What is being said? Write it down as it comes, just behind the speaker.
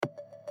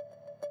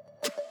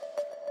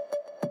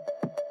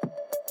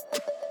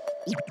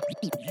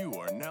You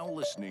are now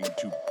listening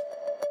to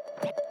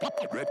Bet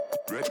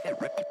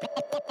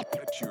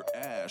Your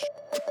Ash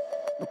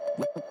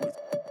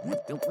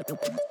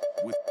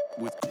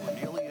with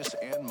Cornelius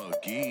and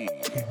McGee.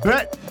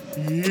 Bet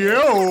your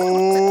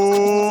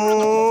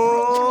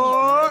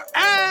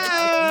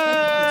ass!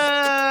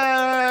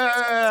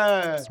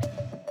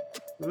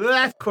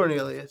 That's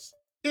Cornelius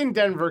in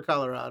Denver,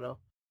 Colorado.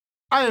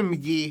 I am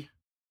McGee.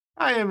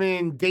 I am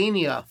in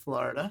Dania,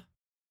 Florida.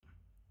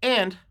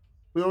 And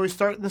we always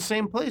start in the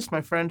same place,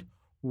 my friend.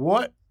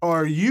 What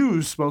are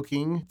you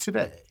smoking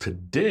today?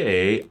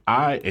 Today,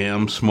 I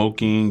am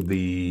smoking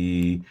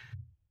the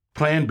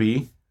Plan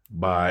B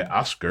by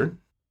Oscar,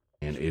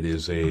 and it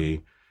is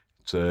it's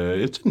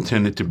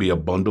intended to be a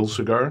bundle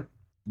cigar,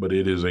 but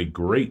it is a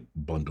great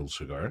bundle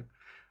cigar.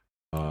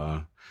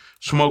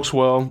 Smokes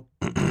well,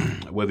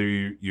 whether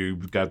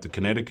you've got the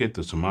Connecticut,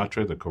 the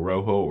Sumatra, the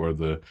Corojo, or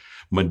the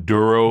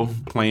Maduro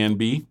Plan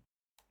B.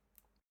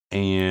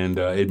 And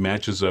it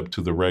matches up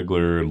to the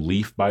regular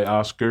Leaf by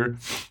Oscar.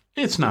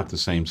 It's not the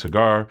same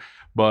cigar,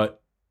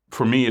 but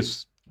for me,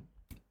 it's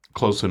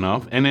close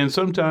enough. And then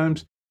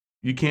sometimes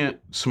you can't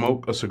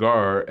smoke a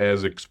cigar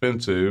as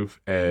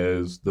expensive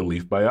as the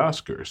Leaf by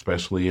Oscar,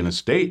 especially in a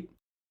state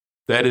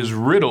that is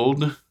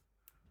riddled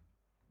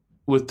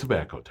with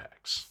tobacco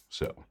tax.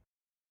 So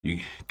you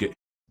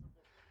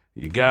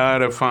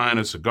gotta find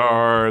a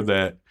cigar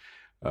that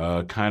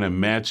kind of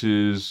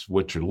matches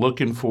what you're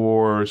looking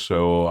for.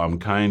 So I'm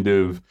kind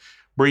of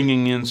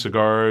bringing in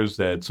cigars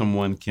that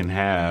someone can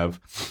have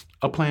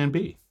a Plan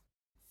B.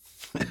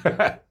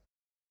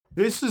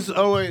 This is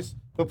always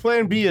the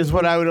Plan B is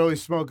what I would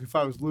always smoke if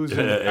I was losing.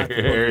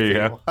 There you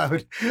go. I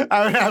would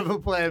have a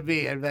Plan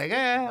B. I'd be like,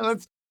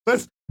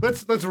 let's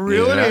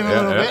reel it in a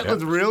little bit.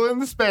 Let's reel in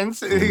the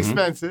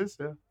expenses.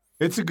 Yeah.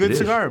 It's a good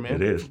cigar, man.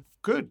 It is.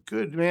 Good,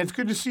 man. It's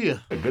good to see you.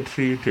 Good to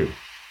see you too.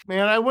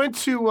 Man, I went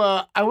to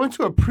a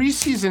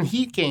preseason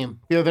Heat game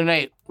the other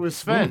night with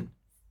Sven.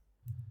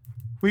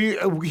 He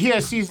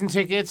has season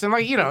tickets, and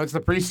it's the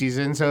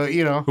preseason, so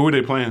Who were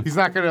they playing? he's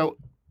not gonna.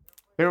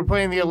 They were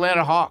playing the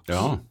Atlanta Hawks.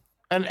 Oh,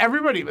 And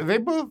everybody, they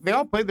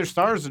all played their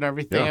stars and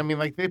everything. Yeah. I mean,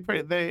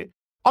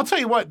 I'll tell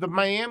you what, the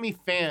Miami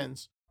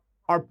fans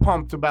are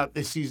pumped about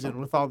this season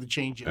with all the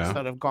changes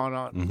that have gone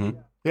on. mm-hmm.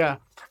 Yeah.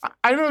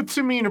 I know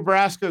to me,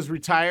 Nebraska's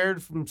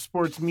retired from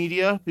sports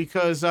media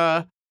because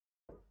there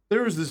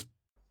was this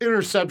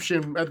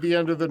interception at the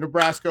end of the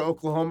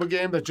Nebraska-Oklahoma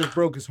game that just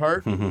broke his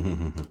heart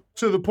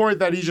to the point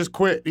that he just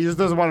quit. He just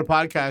doesn't want to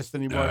podcast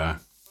anymore.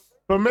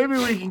 But maybe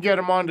we can get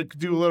him on to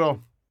do a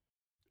little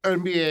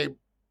NBA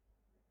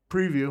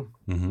preview.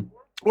 Mm-hmm.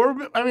 Or,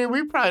 I mean,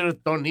 we probably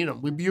don't need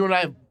him. You and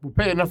I will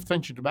pay enough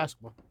attention to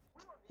basketball.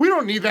 We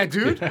don't need that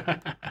dude.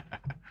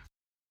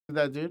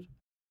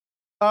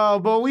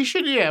 But we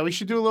should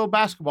do a little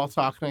basketball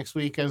talk next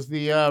week as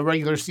the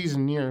regular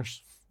season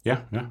nears.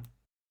 Yeah.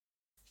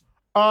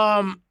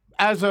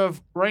 As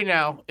of right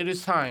now, it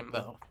is time,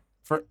 though,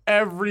 for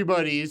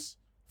everybody's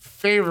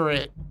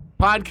favorite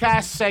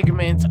podcast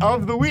segment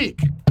of the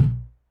week.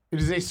 It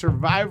is a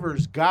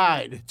survivor's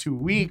guide to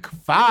week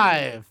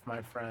 5,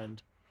 my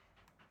friend.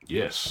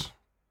 Yes.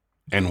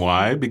 And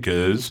why?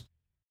 Because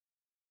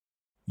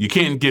you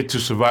can't get to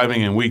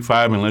surviving in week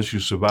 5 unless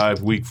you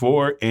survive week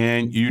 4,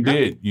 and you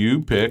did.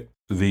 You picked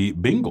the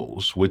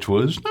Bengals, which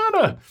was not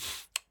a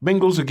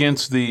Bengals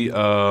against the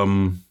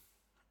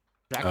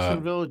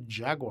Jacksonville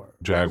Jaguars.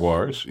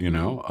 Jaguars,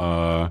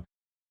 Jaguars.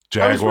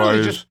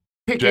 Jaguars. Just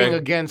picking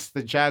against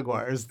the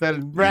Jaguars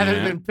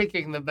rather than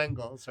picking the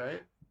Bengals,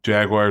 right?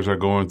 Jaguars are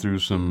going through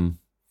some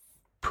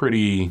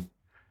pretty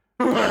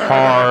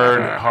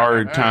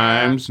hard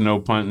times, no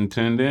pun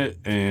intended,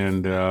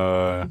 and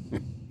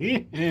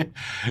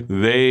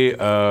they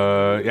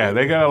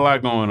got a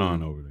lot going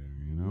on over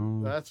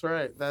there,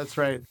 That's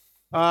right.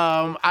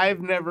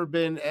 I've never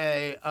been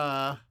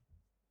a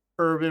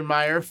Urban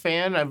Meyer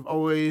fan. I've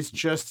always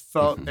just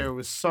felt there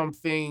was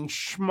something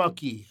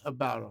schmucky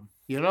about him,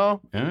 a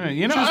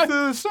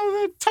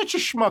touch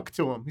of schmuck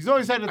to him. He's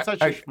always had a touch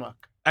of schmuck.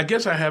 I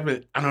guess I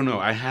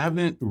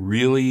haven't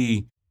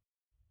really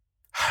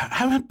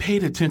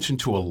paid attention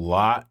to a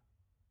lot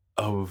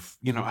of,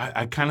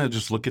 I kind of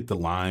just look at the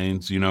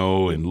lines,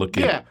 and look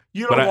at. Yeah,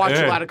 you don't watch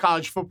a lot of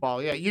college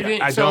football. Yeah, you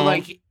didn't.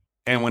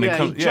 And when it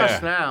comes,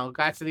 just now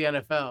got to the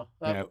NFL.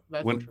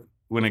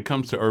 When it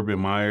comes to Urban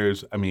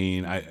Myers, I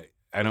mean,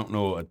 I don't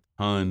know a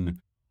ton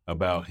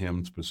about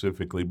him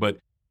specifically, but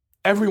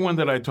everyone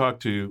that I talk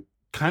to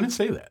kind of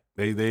say that.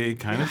 They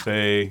kind of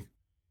say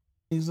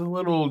he's a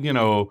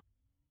little,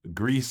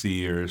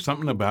 greasy or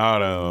something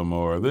about him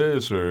or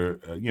this or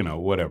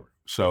whatever.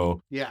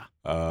 So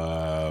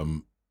I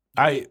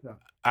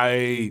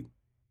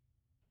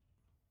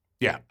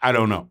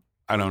don't know.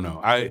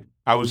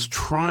 I was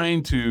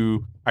trying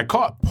to. I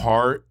caught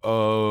part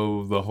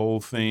of the whole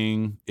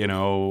thing. I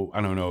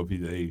don't know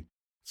if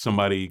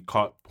somebody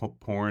caught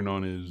porn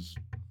on his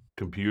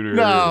computer.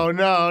 No.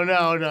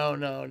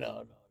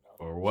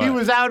 Or what? He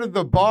was out at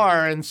the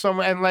bar and some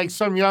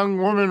young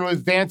woman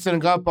was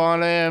dancing up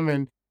on him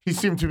and he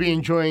seemed to be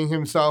enjoying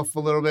himself a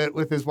little bit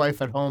with his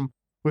wife at home.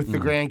 with the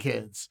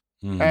grandkids.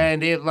 Mm.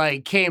 And it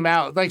like came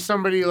out like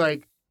somebody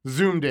like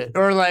zoomed it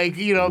or like,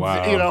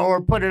 Wow.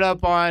 or put it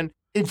up on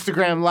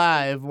Instagram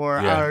Live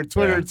or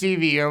Twitter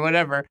TV or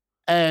whatever.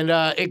 And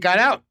it got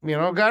out,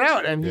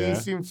 and he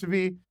seems to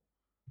be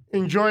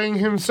enjoying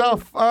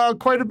himself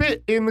quite a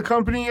bit in the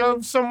company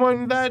of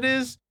someone that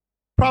is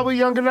probably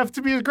young enough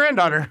to be his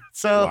granddaughter.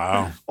 So,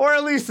 Wow. or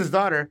at least his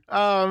daughter.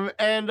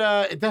 And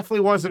it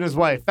definitely wasn't his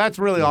wife. That's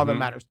really all that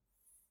matters.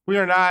 We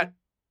are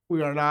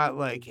not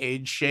like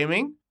age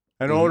shaming.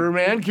 An older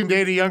man can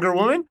date a younger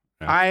woman.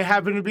 Yeah. I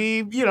happen to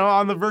be,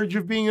 on the verge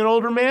of being an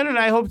older man, and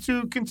I hope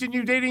to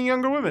continue dating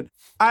younger women.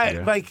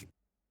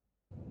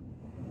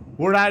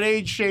 We're not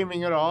age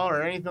shaming at all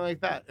or anything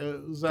like that.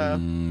 It was,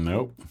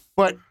 nope.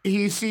 But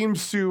he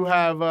seems to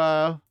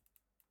have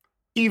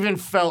even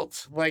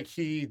felt like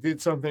he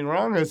did something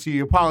wrong as he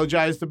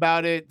apologized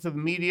about it to the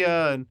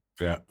media and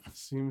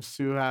seems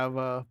to have.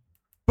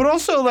 But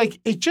also, like,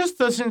 it just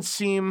doesn't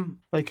seem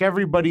like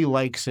everybody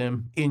likes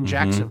him in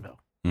Jacksonville.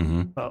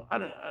 Mm-hmm. So I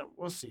don't.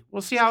 We'll see.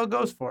 We'll see how it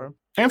goes for him.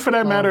 And for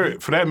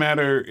that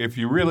matter, if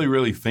you really,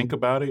 really think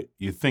about it,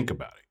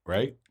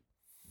 right?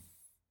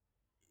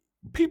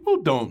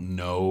 People don't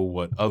know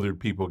what other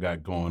people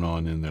got going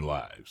on in their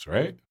lives,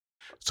 right?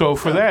 So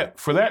for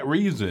that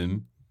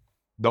reason,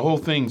 the whole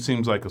thing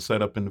seems like a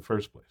setup in the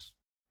first place.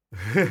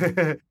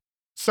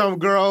 Some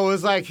girl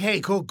was like, "Hey,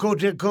 go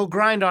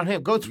grind on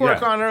him. Go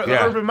twerk on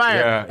Urban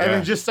Meyer," and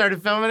then just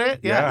started filming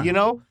it. Yeah.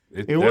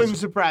 It wouldn't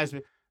surprise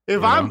me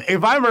if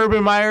I'm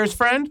Urban Meyer's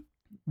friend.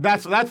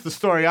 That's the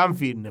story I'm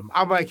feeding him.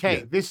 I'm like,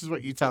 "Hey, this is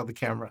what you tell the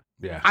camera."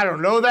 Yeah. I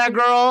don't know that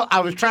girl.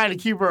 I was trying to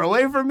keep her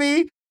away from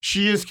me.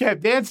 She just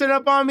kept dancing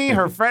up on me.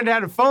 Her friend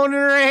had a phone in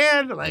her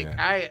hand. Like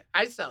I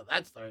sell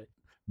that story.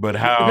 But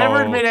how?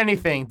 Never admit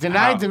anything.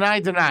 Deny.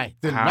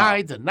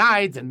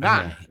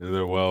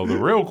 Well, the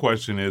real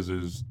question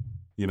is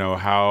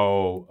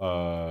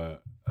how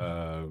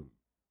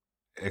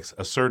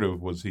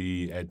assertive was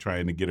he at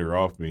trying to get her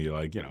off me?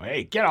 Like,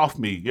 hey, get off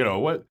me.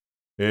 What?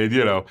 And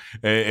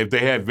if they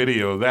had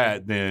video of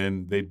that,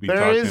 then they'd be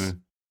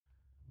talking.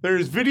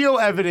 There's video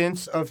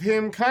evidence of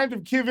him kind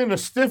of giving a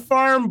stiff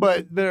arm,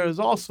 but there's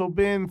also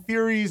been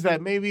theories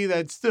that maybe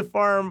that stiff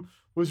arm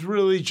was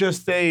really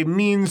just a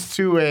means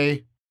to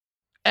a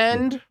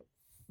end.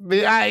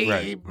 Let's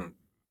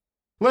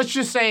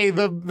just say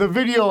the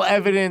video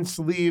evidence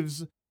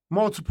leaves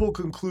multiple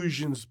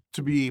conclusions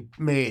to be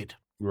made.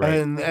 Right.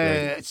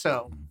 And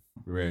so,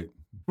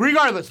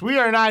 regardless, we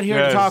are not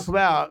here to talk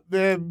about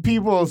the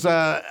people's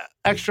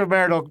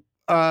extramarital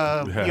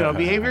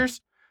behaviors.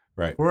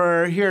 Right.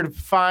 We're here to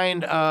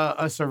find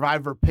a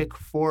survivor pick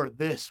for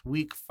this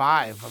week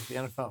 5 of the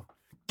NFL.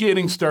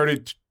 Getting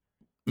started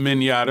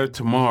Minata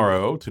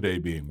tomorrow, today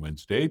being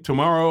Wednesday.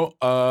 Tomorrow,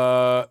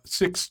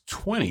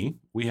 6:20,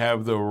 we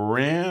have the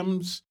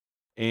Rams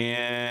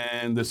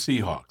and the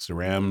Seahawks. The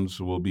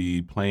Rams will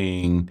be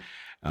playing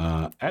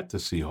at the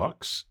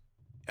Seahawks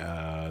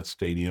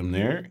stadium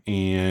there.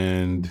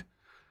 And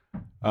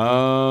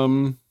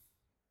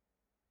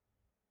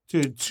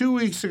Dude, 2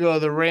 weeks ago,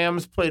 the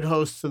Rams played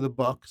host to the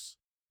Bucs.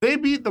 They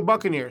beat the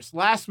Buccaneers.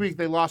 Last week,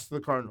 they lost to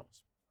the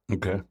Cardinals.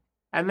 Okay.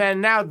 And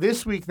then now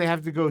this week, they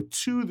have to go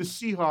to the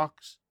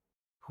Seahawks,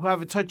 who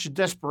have a touch of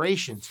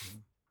desperation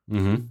team,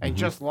 and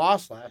just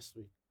lost last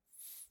week.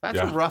 That's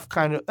a rough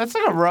that's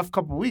like a rough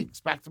couple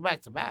weeks, back to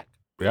back to back.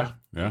 Yeah.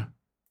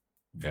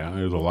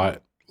 There's a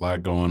lot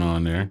going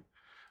on there.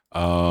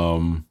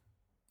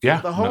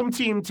 The home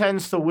team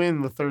tends to win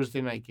the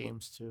Thursday night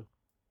games too.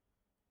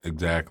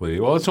 Exactly.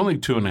 Well, it's only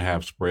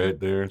 2.5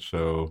 spread there,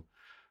 so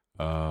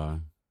that's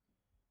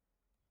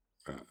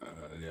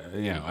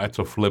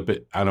a flip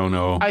it. I don't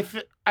know.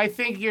 I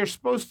think you're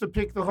supposed to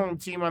pick the home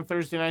team on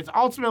Thursday nights.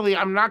 Ultimately,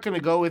 I'm not going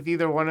to go with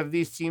either one of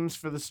these teams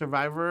for the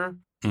Survivor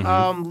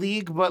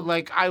league, but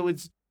like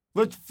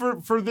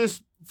for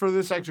this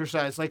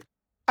exercise, like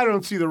I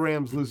don't see the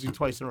Rams losing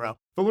twice in a row.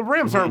 The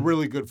Rams are a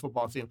really good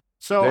football team.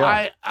 So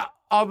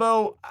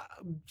although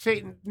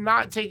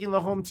not taking the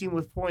home team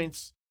with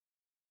points,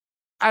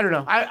 I don't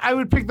know. I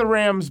would pick the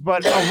Rams,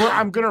 but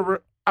I'm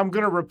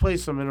gonna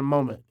replace them in a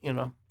moment.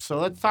 So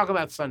let's talk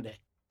about Sunday.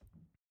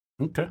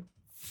 Okay.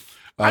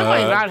 I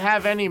might not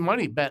have any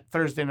money bet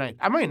Thursday night.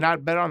 I might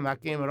not bet on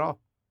that game at all.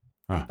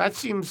 Huh. That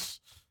seems,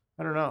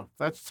 I don't know.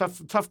 That's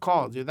tough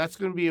call, dude. That's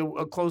going to be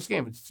a close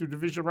game. It's 2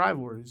 division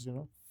rivalries,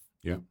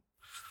 Yeah.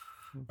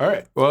 All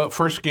right. Well,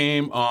 first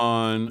game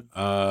on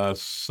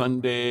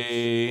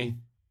Sunday. It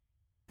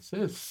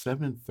says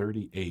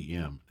 7:30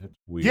 a.m. That's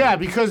weird. Yeah,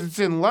 because it's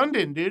in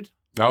London, dude.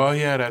 Oh,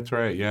 yeah, that's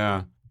right.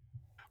 Yeah.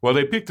 Well,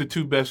 they picked the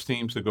 2 best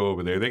teams to go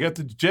over there. They got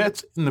the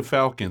Jets and the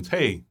Falcons.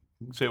 Hey,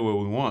 we can say what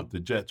we want. The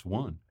Jets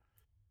won.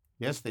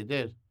 Yes, they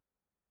did.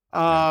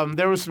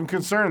 There was some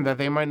concern that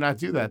they might not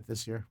do that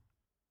this year.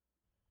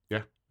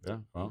 Yeah.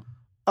 Well,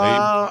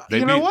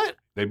 you know what?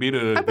 They beat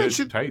a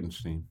good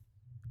Titans team.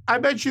 I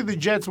bet you the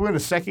Jets win a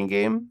second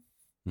game,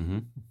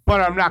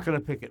 but I'm not going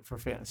to pick it for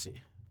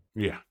fantasy.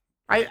 Yeah.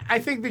 I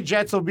think the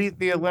Jets will beat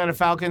the Atlanta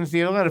Falcons. The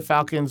Atlanta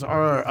Falcons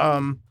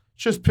are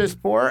just piss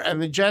poor,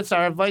 and the Jets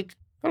are like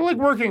they're like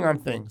working on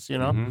things, you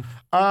know.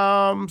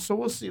 So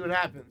we'll see what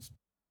happens.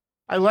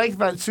 I like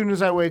that as soon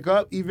as I wake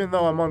up, even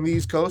though I'm on the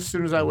East Coast, as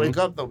soon as I wake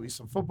up, there'll be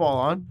some football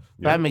on.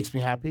 Yeah. That makes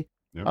me happy.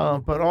 Yeah.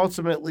 But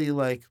ultimately,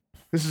 like,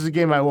 this is a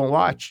game I won't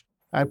watch.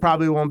 I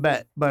probably won't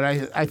bet, but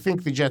I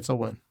think the Jets will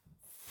win.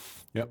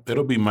 Yep,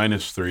 it'll be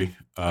 -3.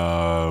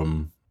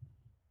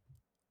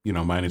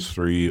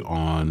 -3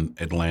 on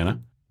Atlanta.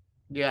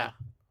 Yeah.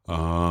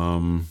 I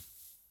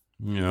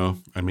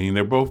mean,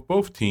 they're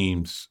both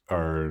teams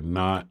are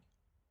not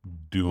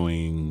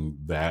doing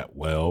that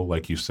well.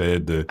 Like you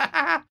said, the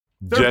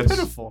They're Jets,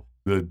 pitiful.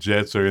 the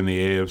Jets are in the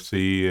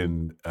AFC,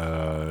 and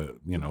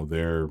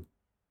they're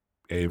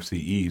AFC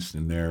East,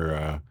 and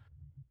they're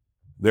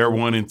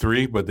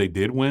 1-3, but they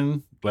did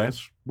win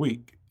last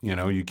week.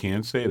 You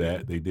can say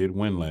that they did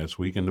win last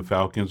week, and the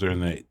Falcons are in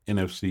the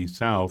NFC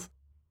South,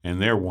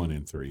 and they're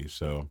 1-3.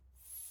 So,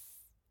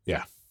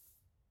 yeah,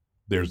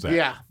 there's that.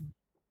 Yeah.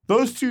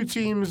 Those two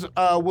teams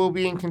will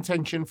be in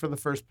contention for the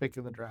first pick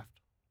in the draft.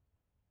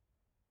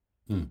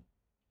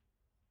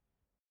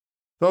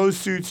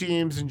 Those two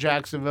teams in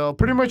Jacksonville,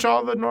 pretty much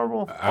all the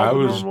normal names.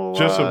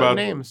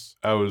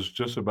 I was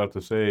just about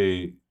to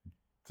say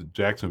that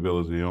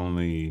Jacksonville is the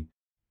only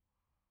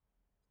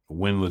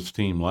winless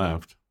team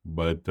left,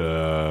 but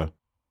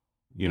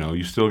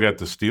you still got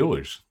the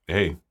Steelers.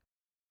 Hey,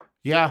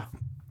 yeah,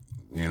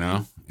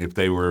 if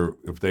they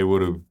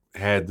would have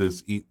had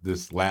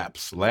this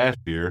lapse last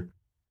year,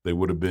 they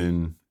would have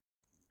been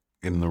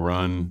in the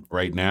run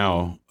right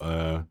now,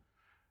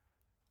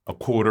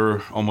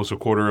 almost a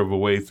quarter of a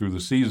way through the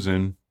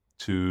season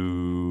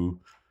to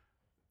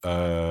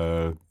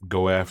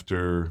go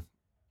after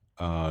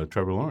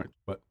Trevor Lawrence.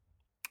 But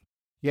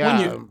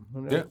yeah,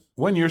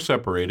 1 year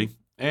separating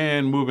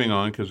and moving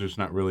on, because there's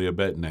not really a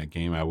bet in that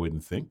game, I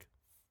wouldn't think.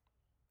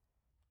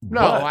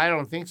 No, I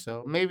don't think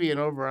so. Maybe an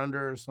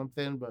over-under or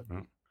something, but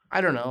I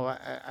don't know.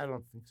 I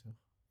don't think so.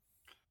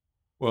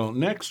 Well,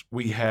 next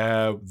we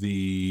have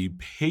the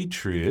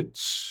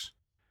Patriots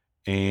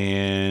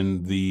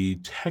and the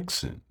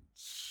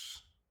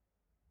Texans.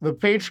 The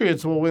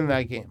Patriots will win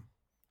that game.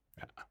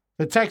 Yeah.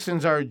 The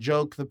Texans are a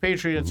joke. The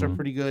Patriots are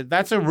pretty good.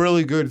 That's a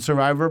really good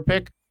survivor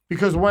pick,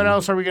 because when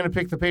else are we going to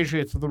pick the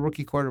Patriots with a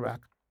rookie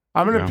quarterback?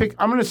 I'm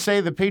going to say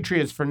the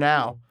Patriots for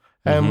now,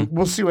 and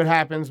we'll see what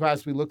happens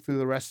as we look through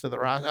the rest of the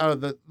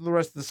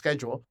rest of the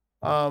schedule.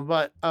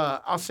 But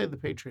I'll say the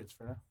Patriots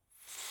for now.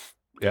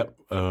 Yep.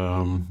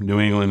 New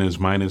England is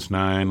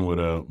 -9 with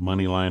a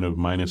money line of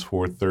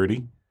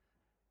 -430.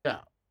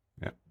 Yeah.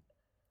 Yeah.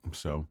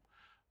 So,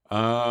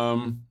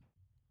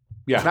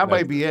 that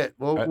might be it.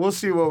 We'll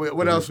see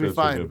what else we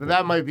find, but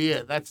that might be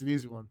it. That's an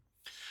easy one.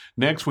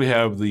 Next, we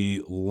have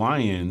the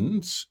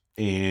Lions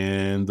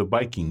and the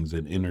Vikings,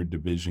 an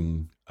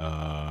interdivision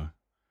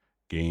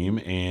game,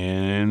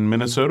 and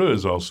Minnesota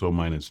is also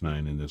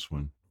 -9 in this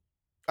one.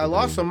 I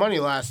lost some money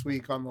last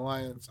week on the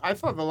Lions. I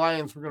thought the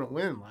Lions were going to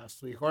win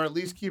last week, or at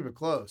least keep it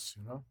close.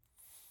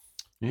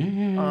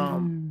 Yeah.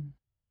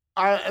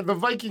 The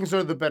Vikings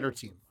are the better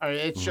team.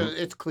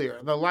 It's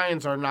clear. The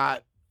Lions are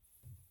not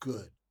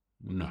good.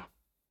 No.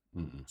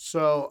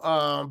 So,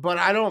 but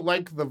I don't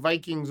like the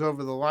Vikings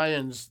over the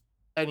Lions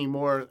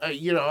anymore.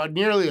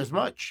 Nearly as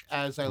much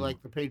as I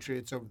like the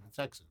Patriots over the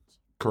Texans.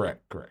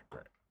 Correct.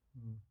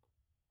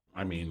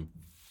 I mean,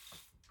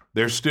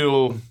 they're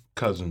still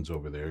cousins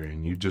over there,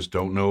 and you just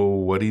don't know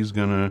what he's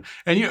gonna.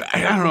 And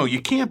I don't know.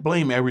 You can't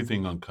blame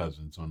everything on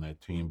Cousins on that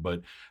team,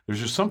 but there's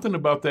just something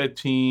about that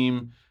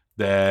team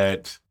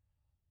that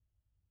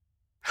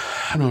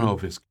I don't know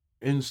if it's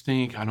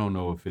instinct. I don't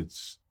know if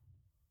it's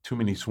too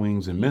many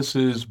swings and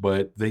misses,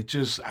 but I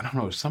don't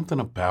know. There's something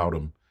about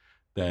them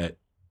that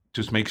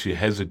just makes you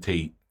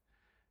hesitate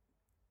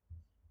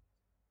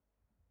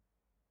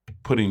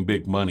putting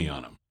big money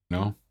on them.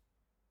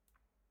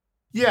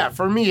 Yeah,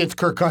 for me, it's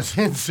Kirk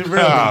Cousins.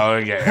 Really. Oh,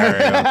 okay. All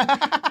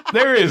right.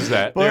 There is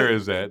that.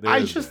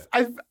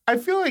 I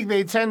feel like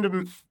they tend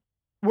to,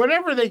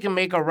 whenever they can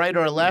make a right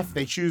or a left,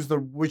 they choose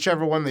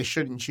whichever one they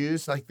shouldn't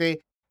choose. Like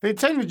they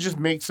tend to just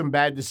make some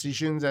bad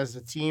decisions as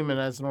a team and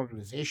as an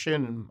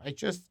organization. And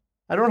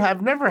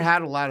I've never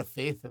had a lot of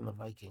faith in the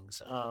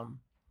Vikings.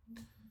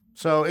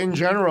 So in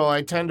general,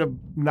 I tend to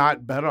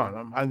not bet on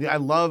them. I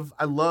love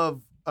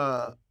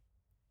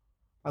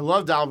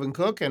Dalvin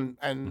Cook, and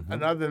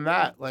other than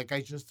that, like,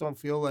 I just don't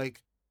feel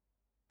like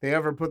they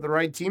ever put the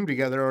right team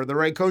together or the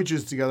right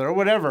coaches together or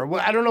whatever.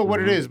 Well, I don't know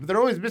what it is, but they're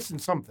always missing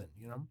something,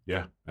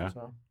 Yeah.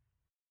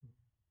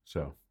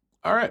 So,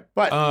 all right.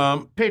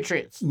 But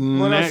Patriots,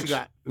 what else you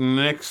got?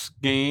 Next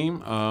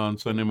game on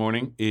Sunday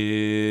morning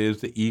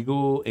is the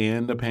Eagle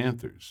and the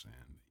Panthers.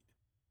 And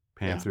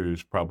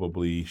Panthers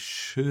probably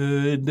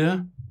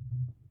should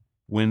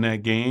win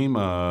that game,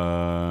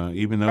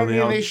 even though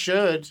they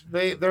should.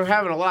 They're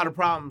having a lot of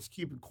problems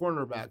keeping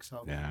cornerbacks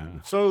healthy.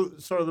 Yeah. So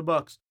are the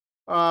Bucks.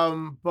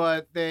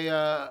 But they,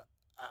 that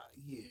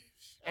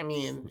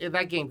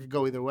game could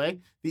go either way.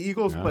 The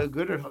Eagles play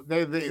good at home.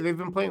 They've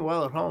been playing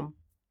well at home.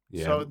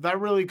 Yeah. So that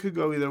really could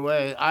go either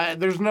way.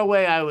 There's no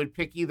way I would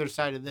pick either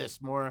side of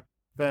this more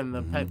than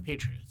the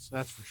Patriots.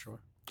 That's for sure.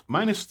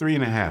 minus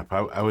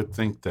 3.5. I would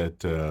think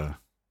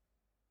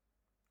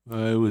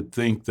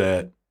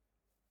that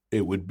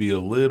it would be a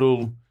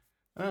little,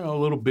 I don't know, a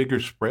little bigger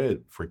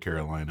spread for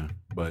Carolina,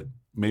 but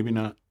maybe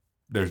not.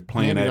 They're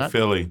playing Maybe at not.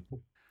 Philly.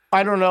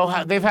 I don't know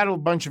how they've had a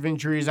bunch of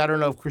injuries. I don't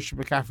know if Christian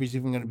McCaffrey's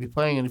even going to be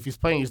playing, and if he's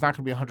playing, he's not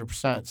going to be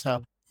 100%.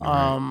 So,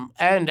 Right.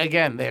 and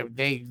again,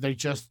 they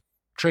just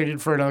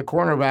traded for another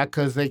cornerback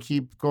because they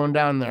keep going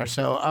down there.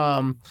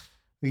 So,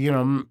 you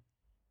know,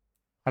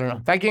 I don't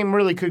know. That game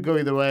really could go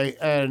either way.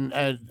 And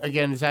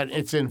again,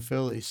 it's in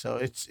Philly, so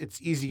it's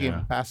easy game Yeah.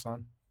 to pass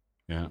on.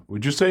 Yeah.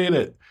 Would you say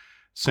that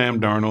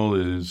Sam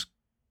Darnold is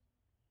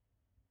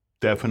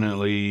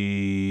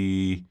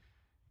definitely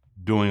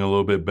doing a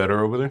little bit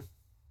better over there?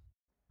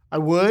 I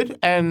would,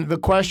 and the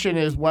question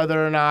is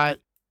whether or not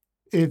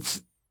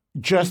it's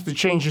just the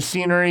change of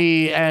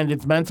scenery and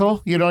it's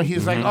mental. You know,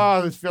 he's like,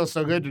 oh, this feels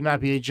so good to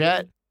not be a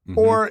Jet.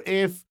 Or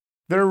if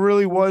there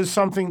really was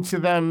something to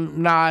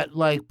them not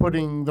like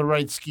putting the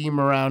right scheme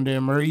around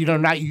him or, you know,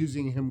 not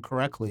using him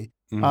correctly.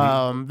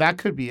 That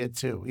could be it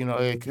too. You know,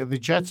 like, the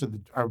Jets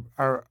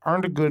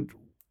aren't a good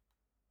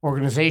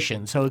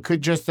organization, so it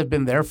could just have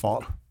been their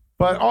fault.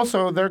 But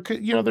also there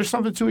could, you know, there's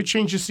something to a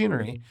change of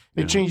scenery.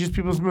 It changes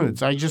people's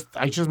moods. I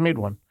just made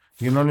one.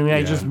 You know what I mean?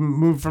 I just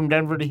moved from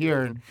Denver to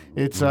here, and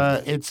it's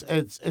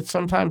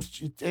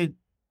sometimes it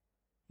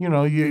you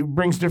know, it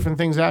brings different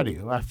things out of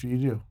you after you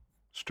do.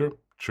 It's true.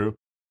 True.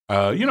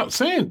 You know,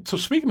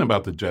 speaking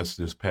about the Jets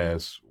this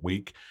past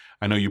week,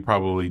 I know you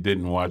probably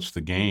didn't watch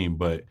the game,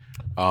 but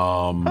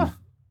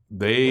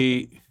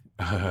they,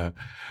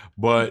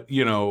 but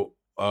you know,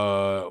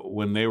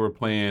 when they were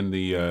playing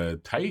the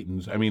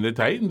Titans, the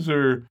Titans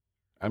are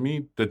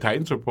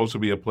supposed to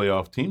be a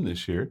playoff team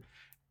this year,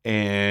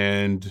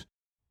 and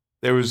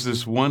there was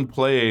this one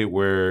play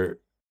where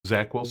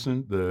Zach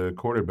Wilson, the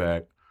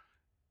quarterback,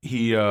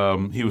 he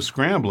was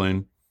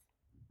scrambling,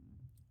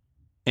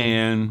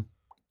 and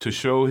to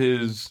show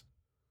his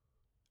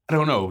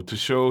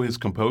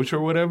composure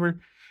or whatever,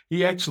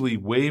 he actually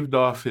waved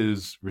off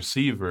his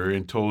receiver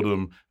and told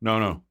him,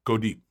 no, go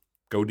deep,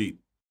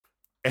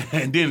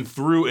 and then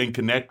threw and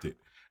connected.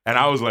 And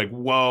I was like,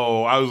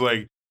 whoa. I was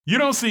like, you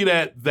don't see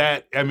that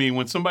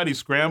when somebody's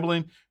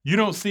scrambling, you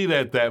don't see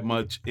that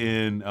much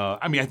in,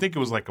 I think it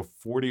was like a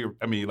 40,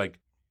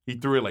 he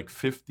threw it like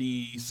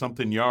 50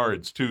 something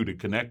yards too to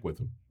connect with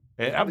him.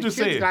 And I'm just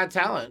saying. He's got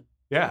talent.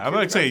 Yeah, I'm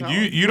like saying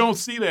you don't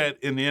see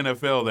that in the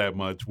NFL that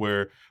much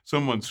where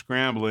someone's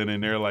scrambling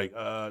and they're like,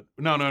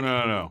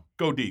 no,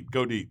 go deep,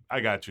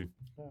 I got you,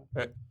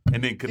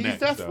 and then connect. He's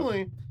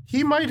definitely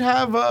he might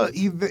have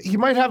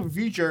a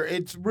future.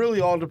 It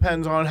really all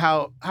depends on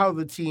how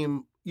the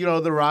team, you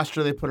know, the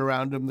roster they put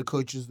around him, the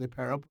coaches they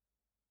pair up,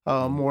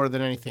 more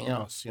than anything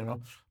else, you know.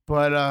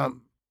 But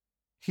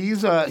he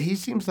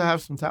seems to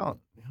have some talent,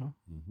 you know.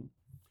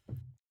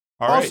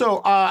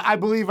 Also, I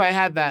believe I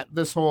had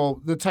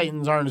the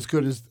Titans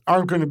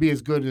aren't going to be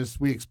as good as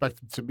we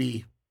expect them to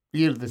be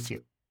this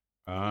year.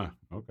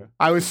 Okay.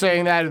 I was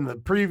saying that in the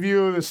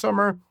preview of the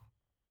summer.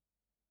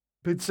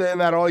 Been saying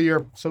that all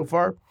year so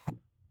far.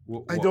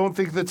 I don't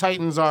think the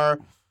Titans are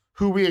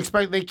who we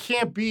expect. They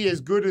can't be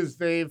as good as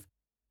they've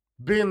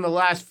been the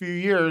last few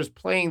years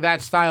playing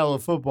that style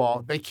of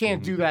football. They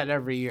can't do that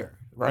every year,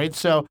 right?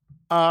 So,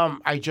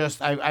 I just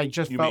felt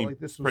like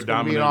this was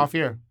going to be an off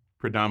year.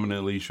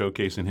 Predominantly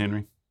showcasing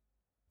Henry.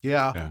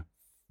 Yeah.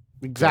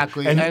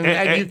 Exactly.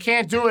 And you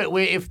can't do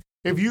it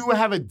if you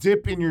have a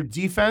dip in your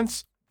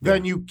defense,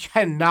 then you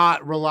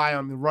cannot rely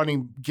on the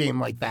running game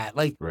like that.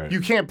 Like, you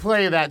can't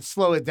play that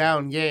slow it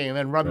down game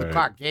and run the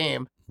clock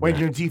game when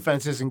your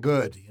defense isn't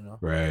good, you know?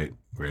 Right.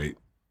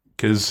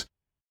 Because,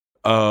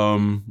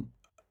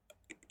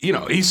 you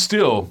know, he's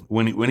still,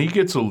 when he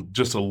gets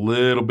just a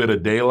little bit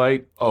of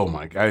daylight, oh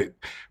my God,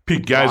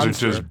 guys are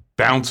just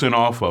bouncing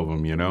off of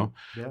him, you know?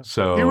 Yeah.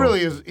 So he really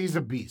is. He's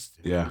a beast.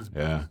 Yeah.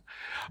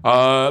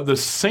 The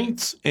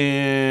Saints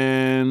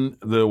and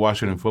the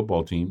Washington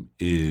football team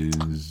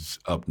is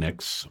up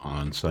next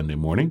on Sunday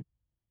morning.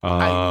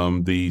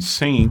 The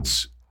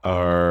Saints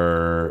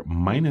are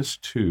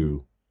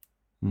 -2.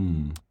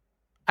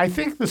 I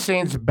think the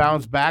Saints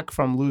bounced back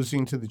from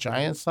losing to the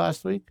Giants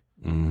last week.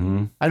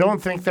 I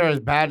don't think they're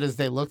as bad as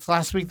they looked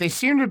last week. They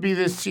seem to be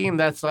this team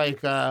that's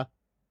like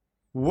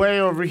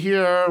way over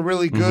here,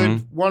 really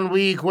good 1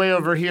 week, way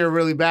over here,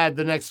 really bad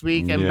the next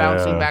week, and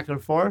bouncing back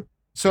and forth.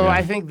 So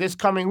I think this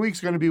coming week's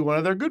going to be one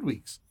of their good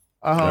weeks.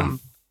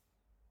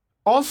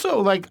 Also,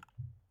 like,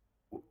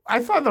 I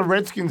thought the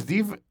Redskins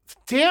defense,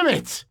 damn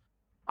it.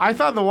 I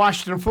thought the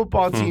Washington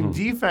football team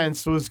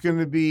defense was going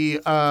to be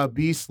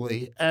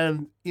beastly.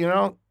 And, you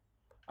know,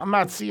 I'm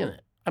not seeing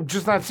it. I'm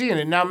just not seeing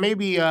it. Now,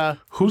 maybe.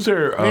 Who's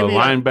their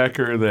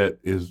linebacker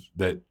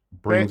that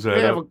brings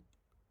that up?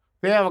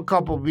 They have a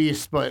couple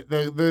beasts, but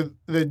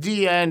the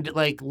D end,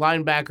 like,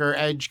 linebacker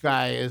edge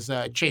guy is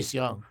Chase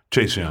Young.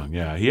 Chase Young,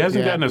 yeah. He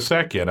hasn't gotten a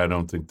sack yet, I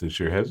don't think, this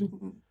year, has he?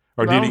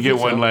 Or did he get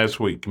one last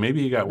week?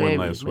 Maybe he got one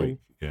last week.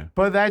 Yeah.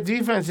 But that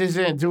defense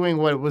isn't doing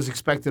what was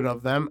expected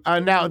of them.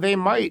 Now they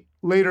might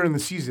later in the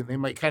season they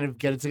might kind of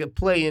get it to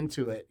play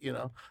into it,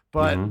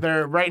 But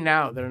they're right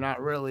now they're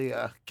not really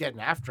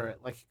getting after it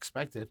like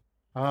expected.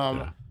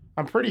 Yeah.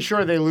 I'm pretty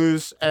sure they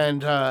lose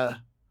and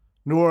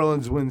New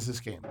Orleans wins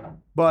this game.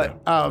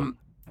 But I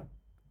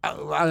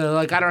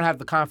don't have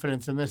the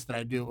confidence in this that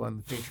I do on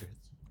the Patriots.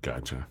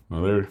 Gotcha.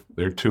 Well,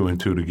 they're 2-2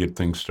 to get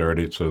things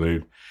started, so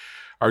they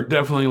are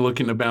definitely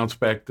looking to bounce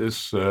back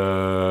this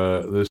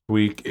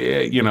week.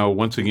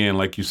 Once again,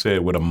 like you said,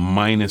 with a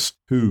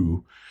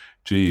 -2,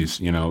 geez,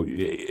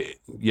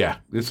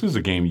 this is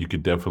a game you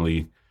could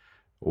definitely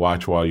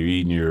watch while you're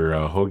eating your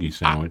hoagie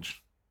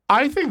sandwich.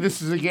 I think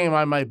this is a game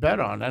I might bet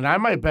on, and I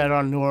might bet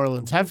on New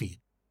Orleans heavy.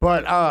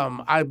 But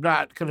I'm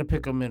not gonna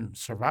pick them in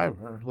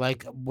Survivor,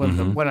 like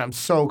when I'm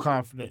so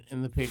confident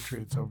in the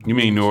Patriots. You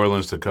mean New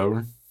Orleans to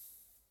cover?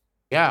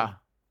 Yeah.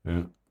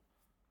 Yeah.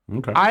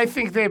 Okay. I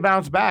think they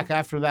bounce back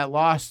after that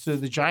loss to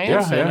the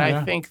Giants,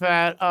 I think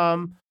that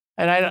and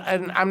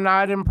I'm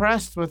not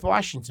impressed with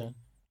Washington.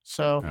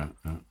 So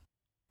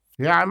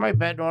I might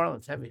bet New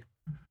Orleans heavy.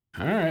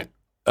 All right.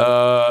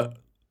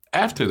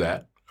 After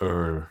that,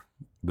 or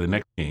the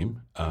next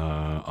game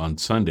on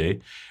Sunday,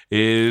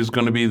 is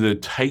going to be the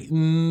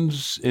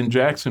Titans in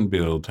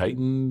Jacksonville.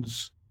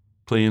 Titans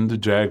playing the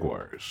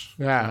Jaguars.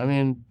 Yeah, I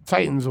mean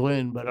Titans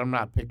win, but I'm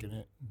not picking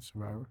it in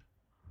Survivor.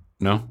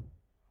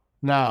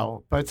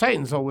 No, but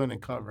Titans will win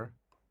and cover.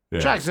 Yeah.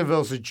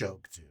 Jacksonville's a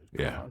joke, dude.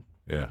 Yeah.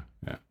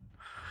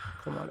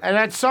 Come on. And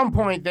at some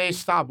point, they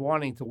stop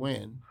wanting to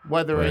win,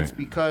 whether it's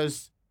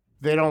because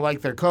they don't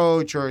like their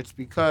coach or it's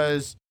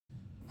because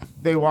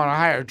they want a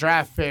higher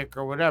draft pick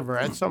or whatever.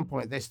 At some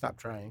point, they stop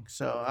trying.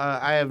 So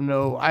I have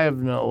no I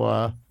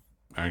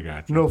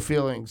got you. No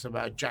feelings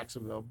about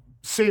Jacksonville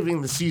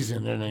saving the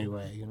season in any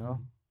way.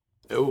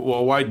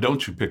 Well, why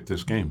don't you pick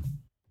this game?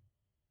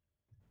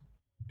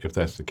 If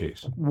that's the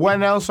case.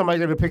 When else am I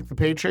going to pick the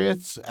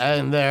Patriots?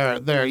 And they're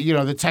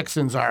the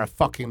Texans are a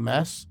fucking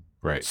mess.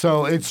 Right.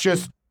 So it's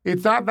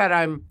not that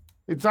I'm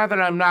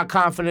not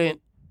confident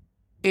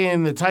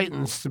in the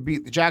Titans to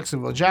beat the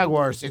Jacksonville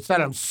Jaguars. It's that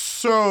I'm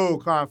so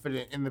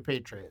confident in the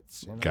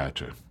Patriots.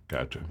 Gotcha.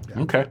 Yeah.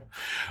 Okay.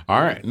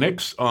 All right.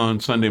 Next on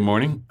Sunday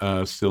morning,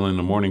 still in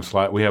the morning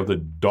slot, we have the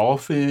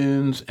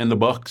Dolphins and the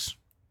Bucks.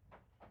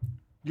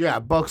 Yeah,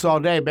 Bucks all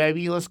day,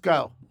 baby. Let's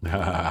go.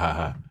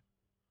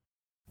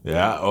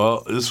 Yeah,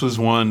 well, this was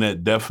one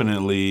that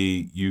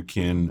definitely you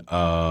can,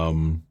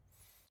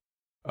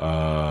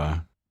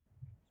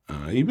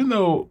 even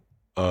though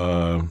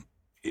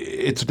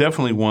it's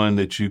definitely one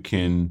that you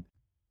can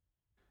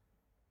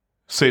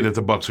say that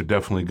the Bucks are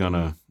definitely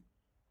gonna,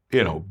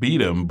 beat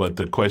them. But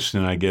the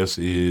question, I guess,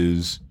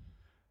 is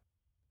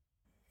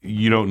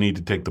you don't need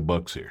to take the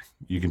Bucks here.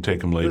 You can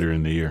take them later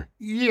in the year.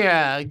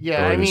 Yeah.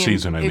 Or the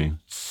season, I mean.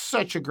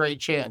 Such a great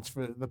chance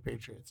for the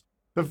Patriots.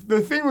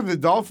 The thing with the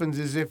Dolphins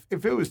is if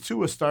it was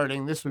Tua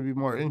starting, this would be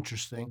more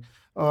interesting.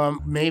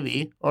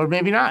 Maybe or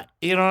maybe not.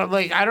 I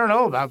don't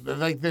know about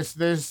this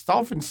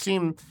Dolphins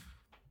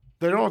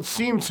don't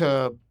seem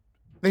to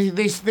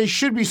they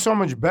should be so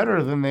much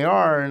better than they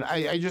are, and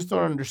I just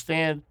don't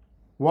understand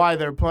why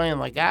they're playing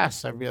like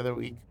ass every other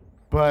week.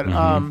 But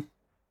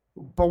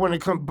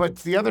but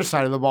the other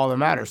side of the ball that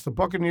matters. The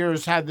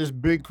Buccaneers had this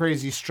big,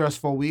 crazy,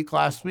 stressful week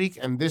last week,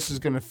 and this is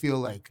gonna feel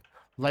like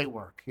light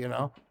work,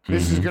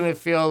 This is gonna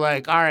feel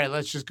like, all right,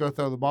 let's just go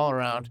throw the ball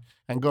around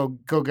and go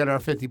get our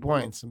 50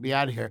 points and be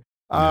out of here.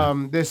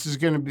 This is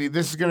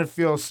gonna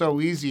feel so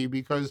easy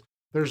because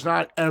there's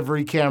not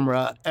every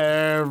camera,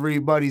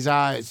 everybody's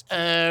eyes,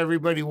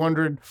 everybody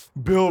wondering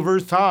Bill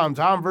versus Tom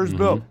versus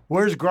Bill.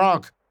 Where's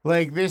Gronk?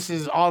 This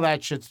is all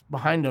that shit's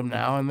behind them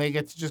now, and they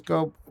get to just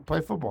go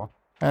play football.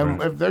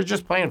 And if they're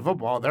just playing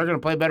football, they're gonna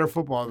play better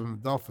football than the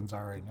Dolphins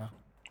are right now.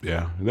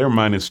 Yeah, they're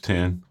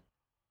 -10.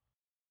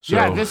 So,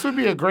 yeah, this would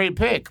be a great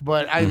pick,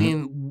 but I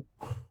mean,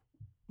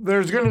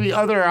 there's going to be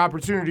other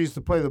opportunities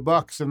to play the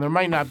Bucks, and there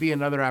might not be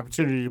another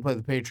opportunity to play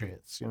the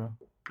Patriots.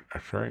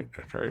 That's right.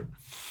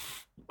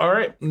 All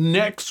right,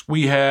 next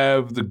we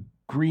have the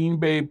Green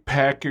Bay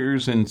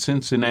Packers and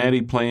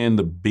Cincinnati playing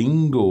the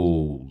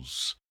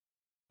Bengals.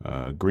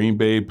 Green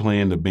Bay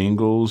playing the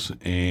Bengals,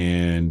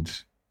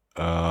 and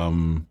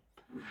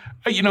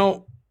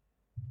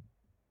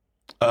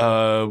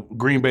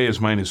Green Bay is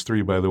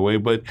 -3, by the way,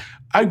 but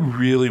I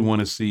really want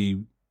to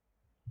see.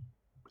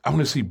 I want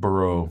to see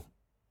Burrow.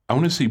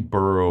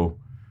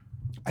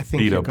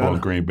 Beat up on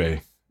Green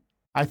Bay.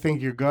 I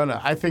think you're gonna.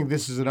 I think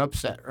this is an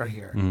upset right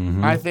here.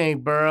 Mm-hmm. I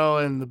think Burrow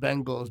and the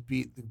Bengals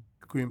beat the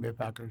Green Bay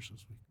Packers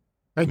this week.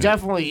 I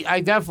definitely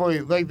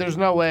there's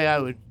no way I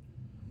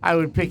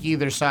would pick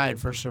either side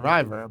for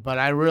Survivor, but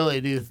I really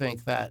do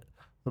think that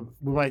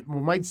we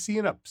might see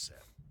an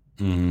upset.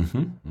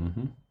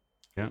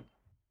 Yeah.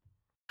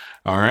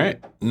 All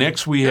right.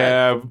 Next we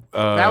have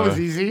that was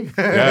easy.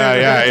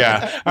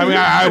 Yeah. I mean,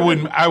 I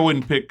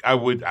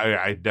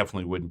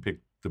definitely wouldn't pick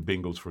the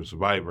Bengals for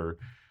Survivor.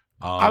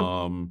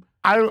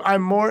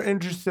 I'm more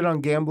interested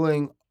on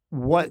gambling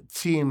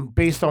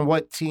based on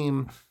what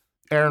team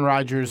Aaron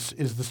Rodgers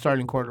is the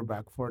starting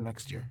quarterback for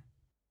next year.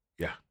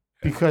 Yeah.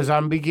 Because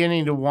I'm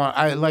beginning to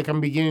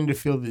I'm beginning to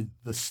feel the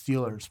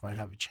Steelers might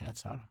have a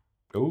chance on him.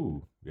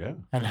 Oh, yeah.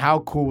 And how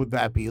cool would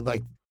that be?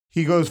 Like,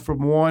 he goes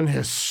from one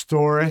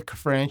historic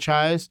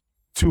franchise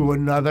to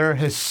another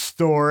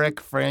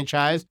historic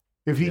franchise.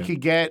 If he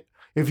could get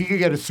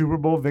a Super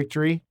Bowl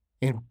victory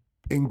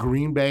in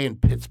Green Bay and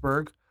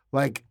Pittsburgh,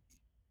 like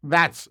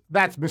that's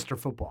Mr.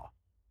 Football.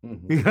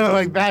 Mm-hmm. You know,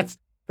 like that's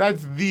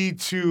the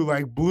two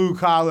like blue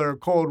collar,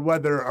 cold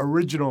weather,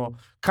 original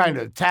kind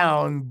of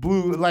town,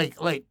 blue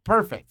like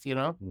perfect, you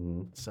know?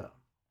 Mm-hmm. So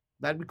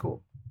that'd be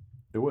cool.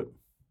 It would.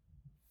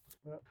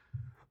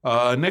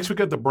 Next, we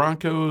got the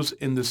Broncos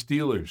and the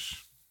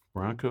Steelers.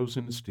 Broncos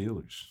and the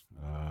Steelers.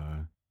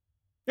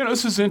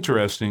 This is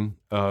interesting.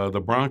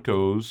 The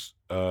Broncos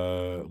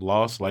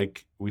lost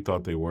like we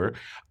thought they were.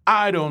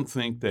 I don't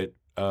think that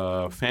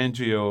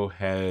Fangio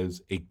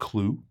has a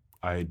clue.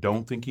 I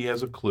don't think he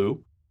has a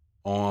clue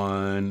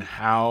on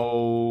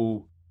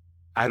how,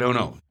 I don't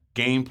know.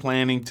 Game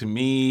planning to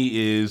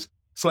me is,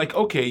 it's like,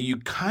 okay, you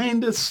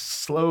kind of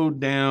slowed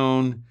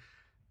down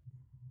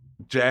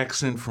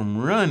Jackson from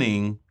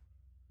running.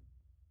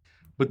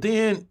 But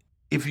then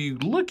if you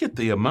look at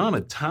the amount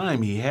of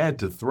time he had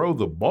to throw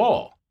the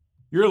ball,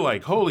 you're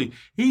like,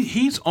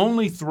 he's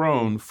only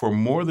thrown for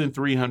more than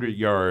 300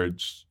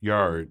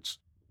 yards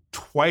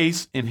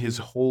twice in his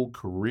whole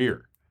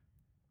career.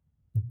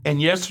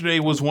 And yesterday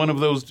was one of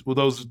those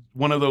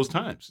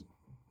times.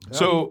 Yeah.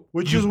 So,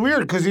 which is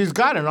weird because he's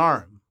got an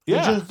arm.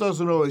 Yeah. He just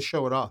doesn't always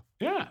show it off.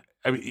 Yeah.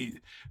 I mean,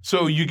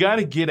 so you got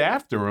to get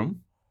after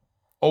him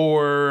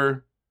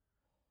or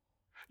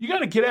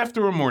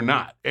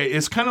not.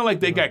 It's kind of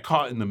like they got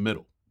caught in the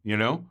middle, you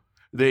know?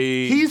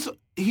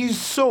 He's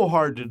so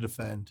hard to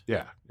defend.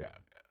 Yeah.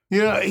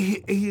 You know,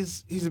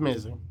 he's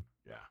amazing.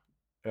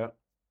 Yeah.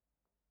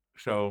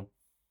 So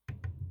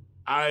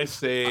I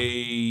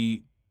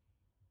say,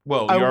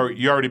 well,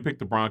 you already picked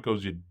the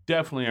Broncos. You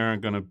definitely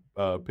aren't going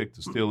to pick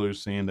the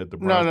Steelers, seeing that the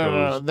Broncos.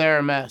 No. They're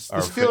a mess. The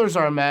Steelers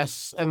are a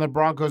mess, and the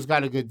Broncos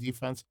got a good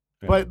defense.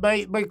 Yeah.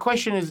 But my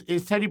question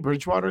is Teddy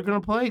Bridgewater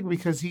going to play?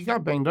 Because he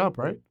got banged up,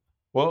 right?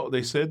 Well,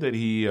 they said that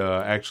he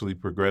actually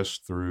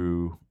progressed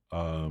through,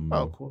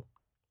 cool.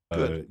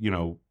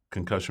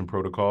 Concussion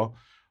protocol,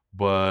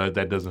 but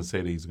that doesn't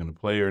say that he's going to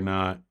play or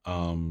not.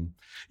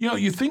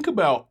 You think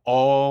about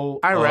all.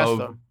 I rest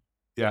him.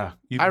 Yeah,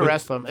 I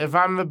rest him. If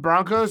I'm the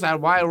Broncos,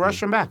 why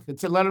rush him back?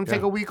 It's to let him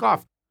take a week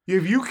off.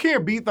 If you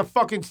can't beat the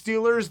fucking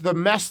Steelers, the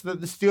mess that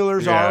the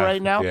Steelers are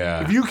right now,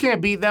 if you can't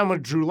beat them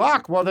with Drew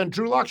Lock, well, then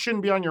Drew Lock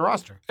shouldn't be on your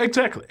roster.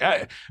 Exactly.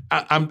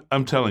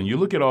 I'm telling you,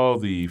 look at all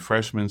the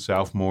freshmen,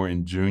 sophomore,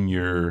 and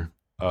junior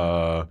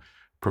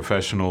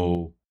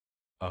professional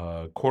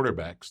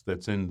quarterbacks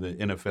that's in the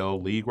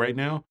NFL league right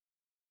now.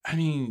 I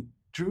mean,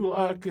 Drew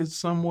Lock is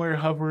somewhere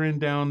hovering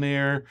down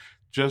there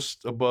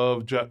just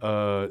above,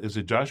 is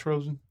it Josh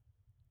Rosen?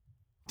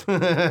 Is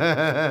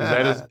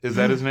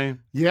that his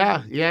name?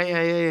 Yeah.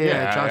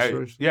 Josh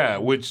Rosen. Yeah,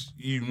 which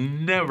you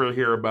never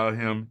hear about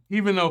him,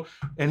 even though,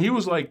 and he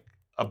was like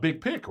a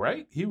big pick,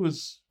 right? He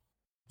was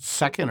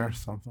second or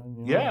something.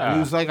 You know? Yeah, he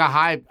was like a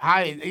high.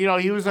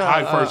 He was a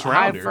high first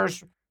round.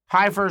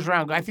 High first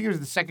round. I think he was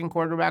the second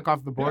quarterback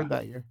off the board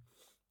that year.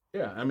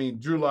 Yeah, I mean,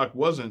 Drew Lock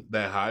wasn't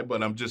that high,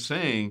 but I'm just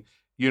saying,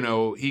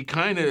 he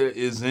kind of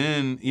is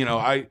in.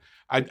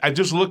 I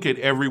just look at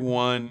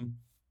everyone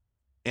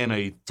in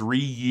a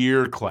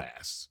 3-year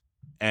class,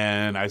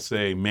 and I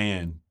say,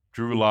 man,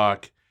 Drew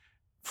Lock,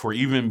 for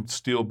even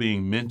still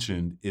being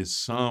mentioned, is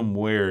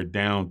somewhere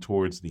down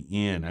towards the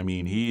end. I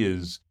mean,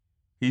 he's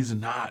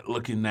not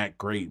looking that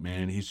great,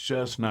 man. He's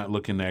just not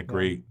looking that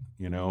great,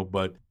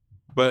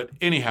 But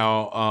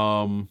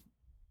anyhow,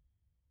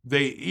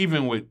 they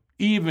even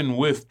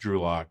with Drew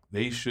Lock,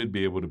 they should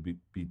be able to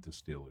beat the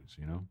Steelers,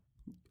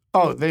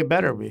 Oh, they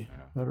better be.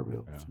 Yeah.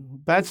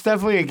 That's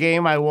definitely a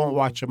game I won't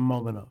watch a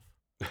moment of.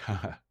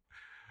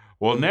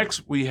 Well,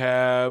 next we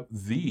have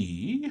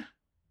the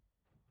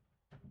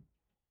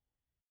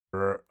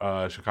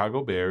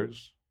Chicago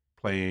Bears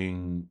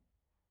playing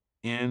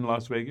in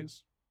Las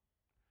Vegas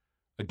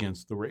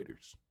against the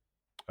Raiders.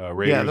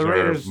 Raiders are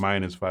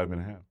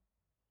 -5.5.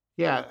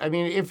 Yeah, I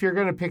mean, if you're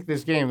going to pick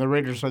this game, the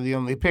Raiders are the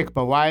only pick.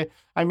 But why?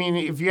 I mean,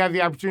 if you have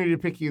the opportunity to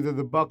pick either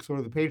the Bucs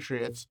or the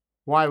Patriots,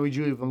 why would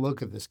you even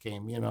look at this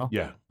game?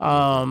 Yeah.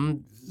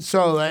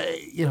 So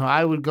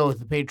I would go with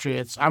the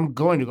Patriots. I'm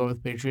going to go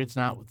with the Patriots,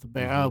 not with the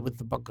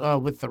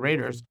with the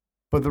Raiders.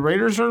 But the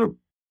Raiders are.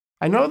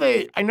 I know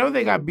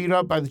they got beat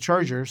up by the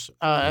Chargers.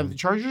 And the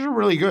Chargers are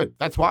really good.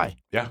 That's why.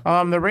 Yeah.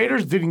 The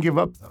Raiders didn't give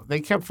up though.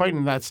 They kept fighting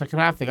in that second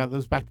half. They got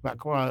those back-to-back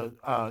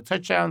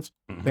touchdowns.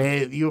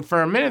 Mm-hmm.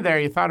 For a minute there,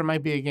 you thought it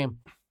might be a game.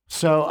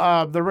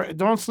 So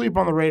don't sleep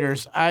on the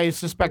Raiders. I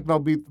suspect they'll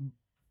beat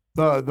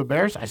the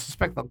Bears. I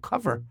suspect they'll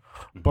cover,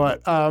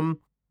 but I'm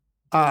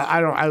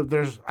not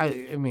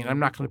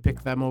going to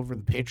pick them over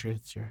the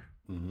Patriots here.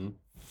 Mm-hmm.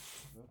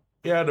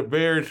 Yeah, the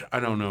Bears. I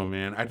don't know,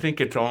 man. I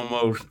think it's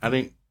almost. I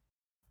think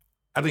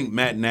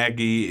Matt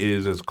Nagy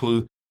is as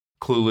clueless.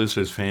 clueless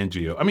as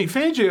Fangio. I mean,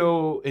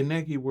 Fangio and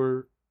Nagy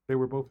were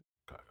both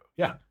Chicago.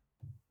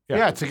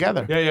 Yeah.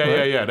 Together.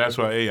 Yeah. That's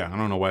why. Yeah, I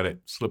don't know why that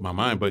slipped my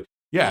mind, but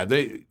yeah,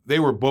 they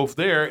were both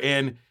there,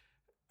 and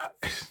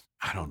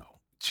I don't know.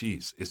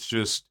 Jeez, it's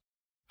just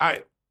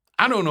I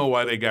don't know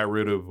why they got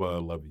rid of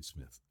Lovie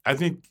Smith. I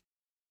think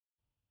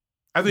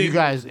you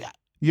guys,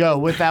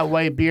 with that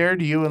white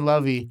beard, you and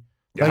Lovey.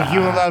 Like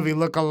you and Lovey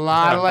look a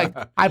lot like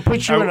I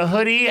put you in a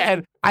hoodie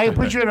and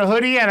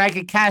I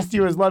could cast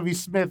you as Lovey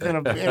Smith in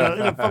a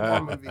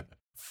football movie.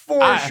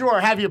 For sure.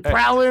 Have you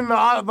prowling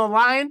the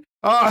line?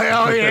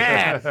 Oh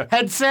yeah.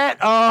 Headset.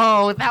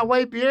 Oh, with that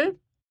white beard?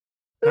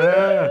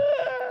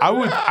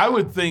 I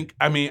would think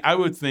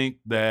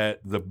that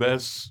the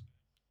best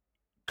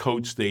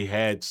coach they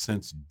had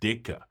since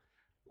Ditka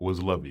was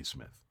Lovie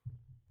Smith.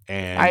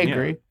 And I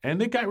agree.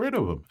 And they got rid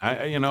of him.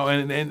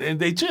 And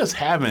they just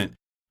haven't.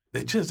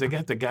 They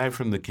got the guy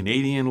from the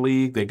Canadian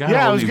League. They got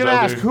I was going to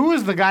ask, who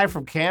is the guy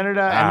from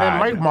Canada? And then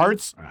Mike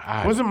Martz.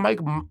 Wasn't Mike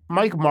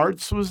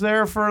Martz was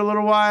there for a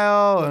little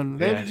while? And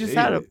they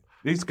had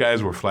these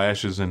guys were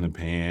flashes in the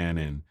pan.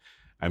 And,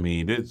 I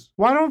mean,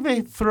 why don't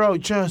they throw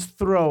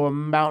a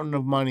mountain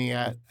of money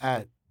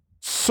at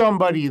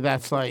somebody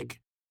that's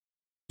like,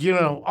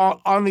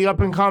 on the up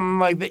and coming,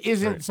 like that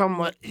isn't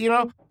somewhat,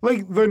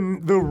 like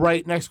the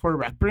right next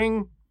quarterback.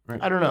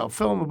 I don't know,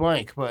 fill in the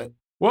blank, but.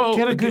 Well,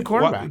 get a good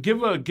quarterback.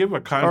 Give a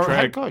contract. Or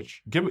head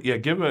coach. Give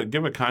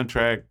a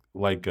contract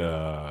like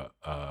a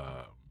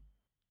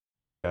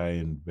guy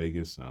in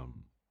Vegas.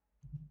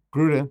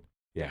 Gruden.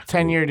 Yeah.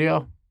 10-year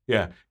deal.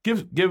 Yeah.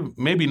 Give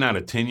maybe not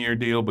a 10-year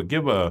deal, but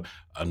give a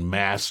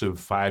massive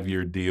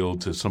 5-year deal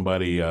to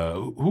somebody.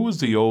 Who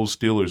was the old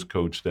Steelers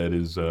coach that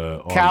is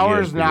on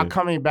Cowher's not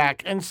coming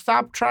back. And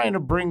stop trying to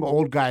bring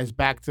old guys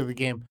back to the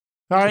game.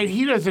 All right,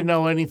 he doesn't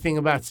know anything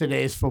about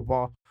today's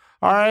football.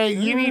 All right,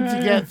 you need to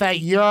get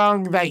that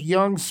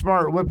young,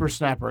 smart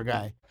whippersnapper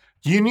guy.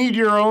 You need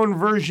your own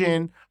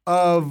version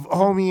of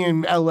homie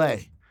in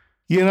L.A.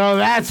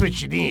 That's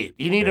what you need.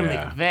 You need a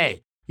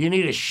McVay. You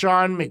need a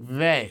Sean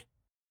McVay.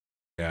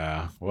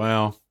 Yeah,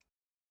 well.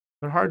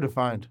 They're hard to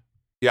find.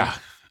 Yeah,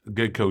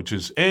 good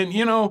coaches. And,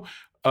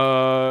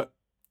 I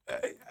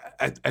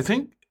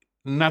think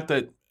not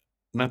that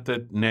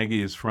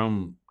Nagy is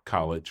from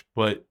college,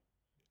 but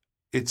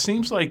it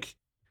seems like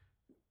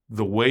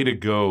the way to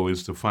go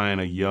is to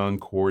find a young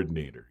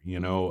coordinator,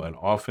 an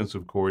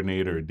offensive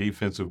coordinator, a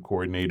defensive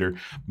coordinator.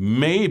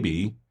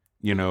 Maybe,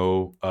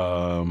 who's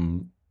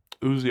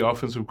the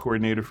offensive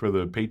coordinator for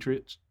the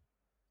Patriots?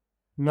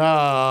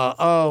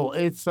 No,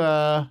 it's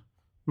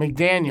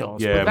McDaniels.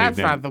 Yeah, but that's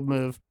not the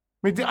move.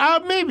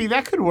 Maybe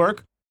that could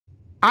work.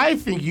 I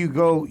think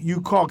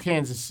you call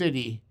Kansas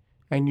City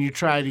and you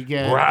try to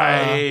get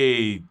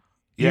right.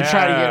 You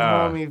try to get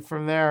homie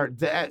from there.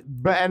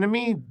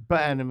 Enemy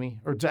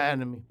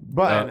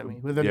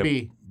with a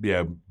B.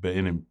 Yeah,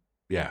 enemy.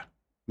 Yeah.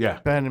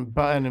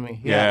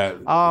 Enemy. Yeah.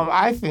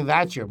 I think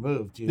that's your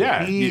move, dude.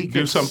 Yeah, he do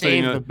could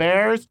something. Save the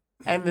Bears,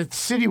 and the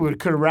city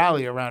could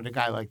rally around a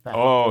guy like that.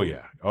 Oh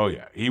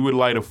yeah. He would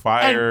light a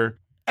fire.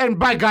 And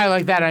by guy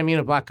like that, I mean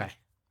a black guy.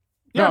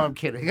 Yeah. No, I'm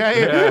kidding.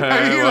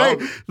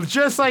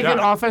 Just like an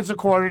offensive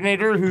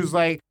coordinator who's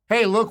like,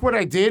 hey, look what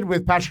I did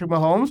with Patrick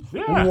Mahomes.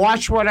 Yeah.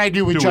 Watch what I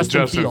do with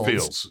Justin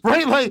Fields.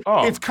 Right? Like,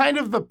 it's kind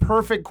of the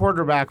perfect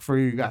quarterback for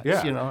you guys.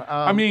 Yeah.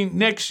 I mean,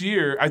 next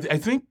year, I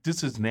think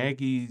this is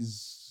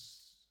Nagy's.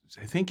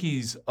 I think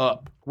he's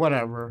up.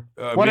 Whatever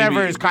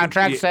his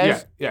contract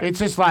says. Yeah. It's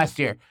his last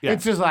year. Yeah.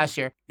 It's his last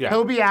year. Yeah.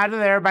 He'll be out of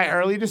there by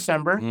early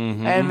December,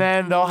 and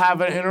then they'll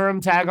have an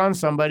interim tag on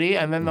somebody,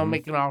 and then they'll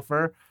make an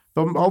offer.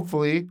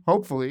 Hopefully,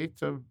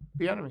 to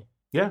the enemy.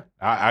 Yeah,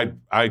 I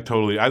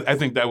totally. I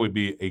think that would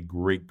be a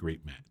great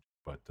match.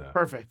 But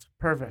perfect.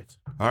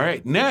 All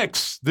right,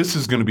 next, this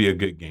is going to be a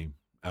good game.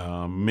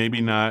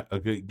 Maybe not a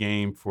good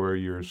game for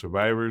your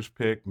survivors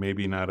pick.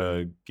 Maybe not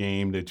a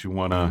game that you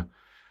want to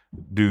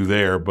do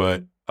there.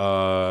 But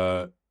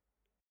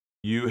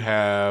you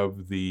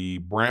have the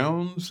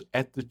Browns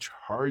at the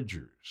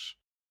Chargers.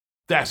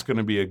 That's going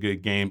to be a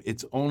good game.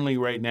 It's only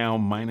right now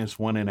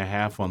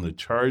 -1.5 on the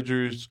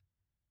Chargers.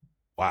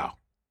 Wow.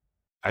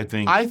 I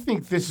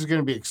think this is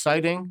going to be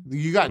exciting.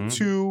 You got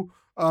two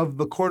of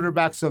the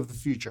quarterbacks of the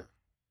future,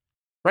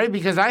 right?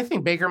 Because I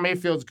think Baker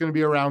Mayfield's going to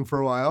be around for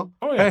a while.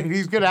 Oh, yeah.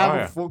 He's going to have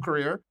a full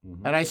career.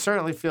 And I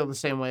certainly feel the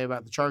same way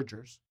about the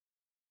Chargers.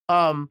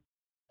 And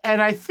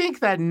I think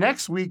that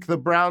next week the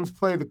Browns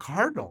play the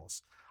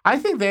Cardinals. I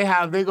think they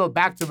go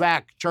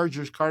back-to-back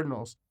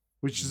Chargers-Cardinals,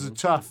 which is a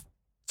tough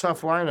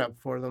lineup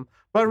for them.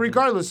 But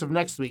regardless of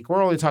next week,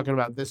 we're only talking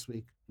about this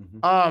week.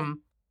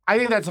 I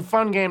think that's a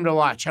fun game to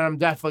watch, and I'm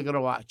definitely going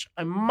to watch.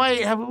 I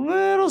might have a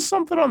little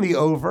something on the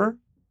over.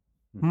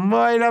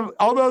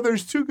 Although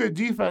there's two good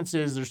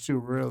defenses, there's two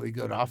really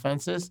good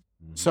offenses.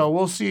 So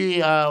we'll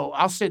see.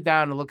 I'll sit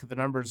down and look at the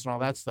numbers and all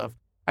that stuff.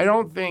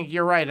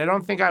 You're right. I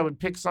don't think I would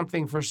pick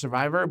something for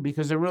Survivor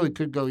because it really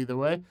could go either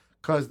way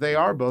because they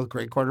are both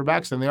great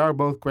quarterbacks and they are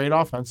both great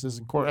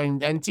offenses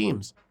and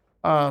teams.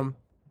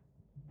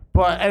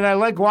 and I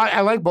like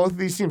both of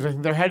these teams. I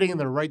think they're heading in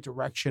the right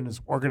direction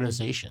as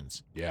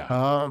organizations.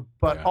 Yeah.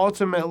 But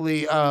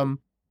ultimately, I'm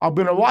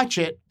gonna watch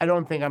it. I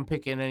don't think I'm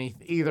picking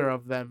either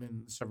of them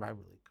in the Survivor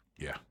League.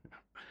 Yeah.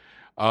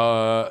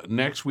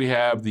 Next we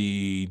have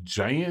the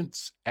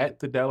Giants at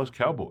the Dallas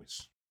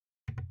Cowboys.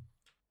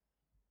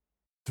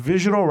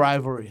 Divisional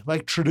rivalry,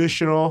 like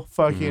traditional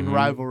fucking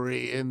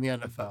rivalry in the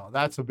NFL.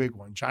 That's a big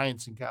one.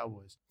 Giants and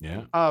Cowboys.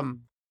 Yeah.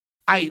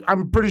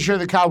 I'm pretty sure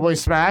the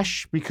Cowboys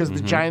smash because the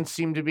Giants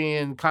seem to be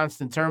in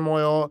constant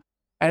turmoil.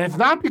 And it's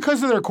not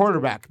because of their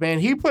quarterback, man.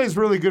 He plays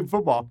really good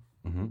football.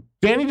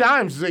 Danny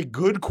Dimes is a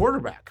good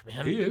quarterback,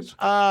 man. He is.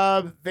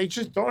 They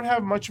just don't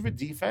have much of a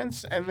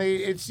defense, and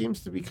it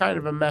seems to be kind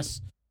of a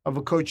mess of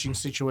a coaching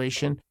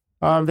situation.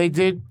 They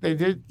did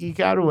eke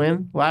out a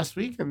win last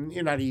week, and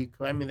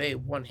they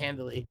won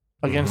handily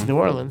against New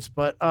Orleans,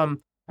 but I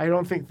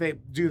don't think they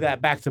do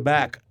that back to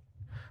back.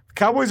 The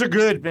Cowboys are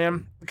good,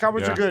 man. The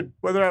Cowboys are good.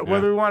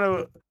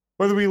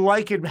 Whether we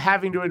like it,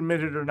 having to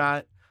admit it or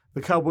not,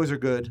 the Cowboys are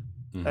good,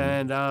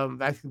 and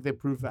I think they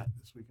proved that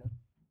this weekend.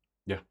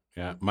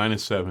 Yeah,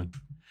 -7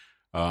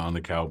 on the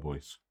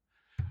Cowboys.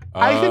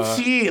 I could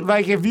see,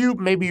 like, if you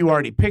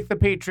already picked the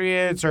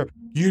Patriots or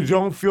you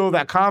don't feel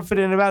that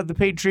confident about the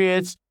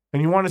Patriots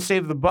and you want to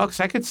save the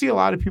Bucks, I could see a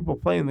lot of people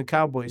playing the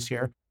Cowboys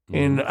here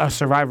in a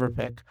Survivor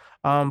pick.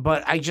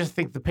 But I just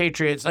think the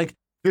Patriots, like,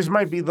 this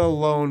might be the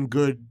lone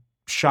good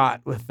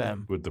shot with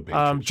them. With the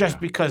Patriots,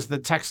 because the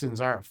Texans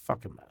are a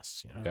fucking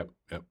mess. You know?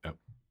 Yep.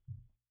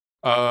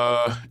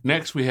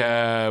 Next we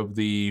have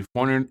the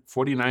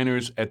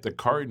 49ers at the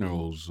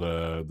Cardinals.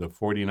 The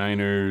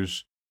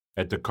 49ers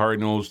at the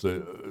Cardinals.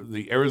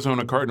 The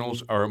Arizona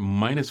Cardinals are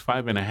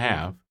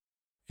 -5.5,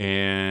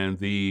 and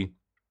the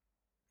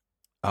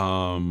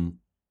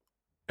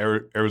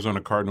Arizona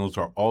Cardinals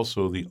are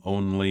also the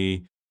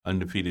only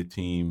undefeated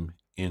team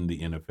in the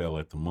NFL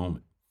at the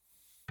moment.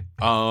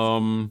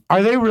 Are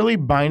they really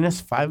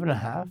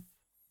 -5.5?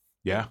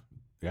 Yeah.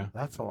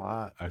 That's a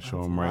lot. I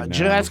show them right now.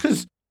 That's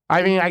because,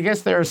 I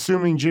guess they're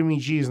assuming Jimmy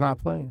G is not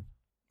playing.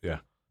 Yeah.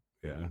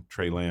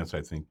 Trey Lance,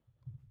 I think,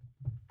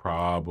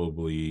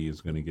 probably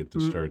is going to get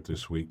the start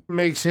this week.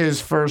 Makes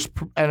his first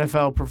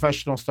NFL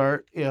professional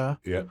start. Yeah.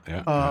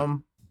 Yeah.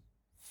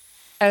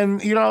 And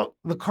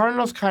the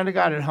Cardinals kind of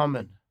got it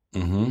humming.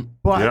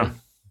 But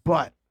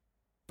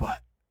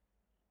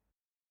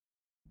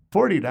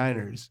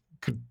 49ers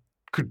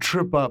could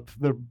trip up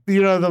the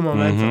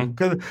momentum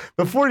because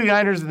the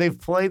 49ers, they've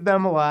played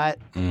them a lot.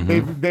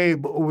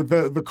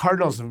 The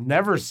Cardinals have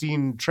never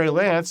seen Trey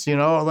Lance,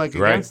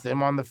 against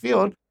them on the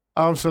field.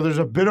 So there's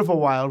a bit of a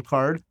wild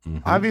card.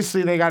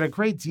 Obviously, they got a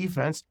great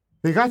defense.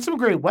 They got some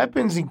great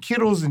weapons in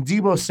Kittles and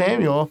Deebo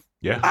Samuel.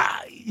 Yeah.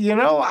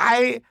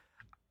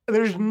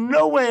 There's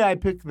no way I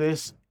pick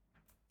this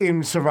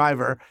in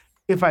Survivor.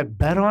 If I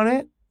bet on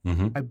it,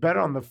 I bet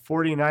on the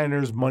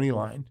 49ers money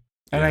line,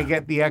 and I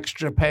get the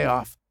extra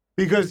payoff.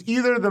 Because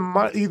either the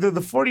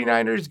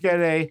 49ers get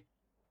a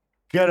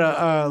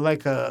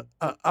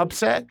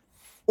upset,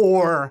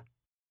 or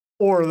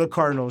the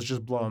Cardinals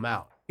just blow them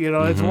out.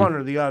 It's one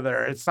or the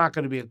other. It's not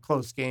going to be a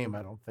close game,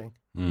 I don't think.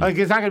 Like,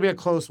 it's not going to be a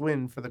close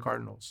win for the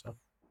Cardinals. So,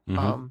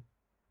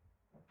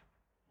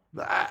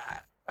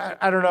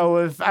 I don't know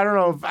if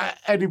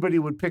anybody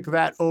would pick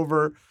that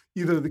over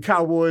either the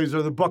Cowboys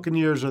or the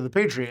Buccaneers or the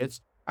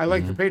Patriots. I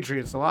like the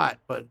Patriots a lot,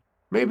 but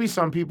maybe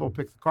some people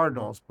pick the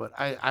Cardinals, but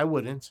I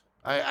wouldn't.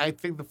 I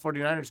think the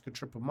 49ers could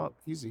trip them up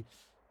easy.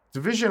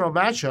 Divisional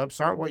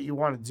matchups aren't what you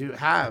want to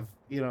have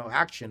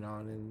action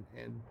on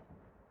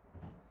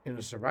in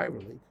a Survivor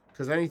League,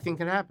 because anything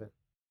can happen.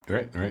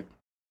 Right.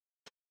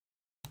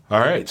 All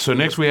right. So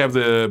next we have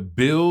the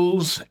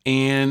Bills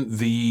and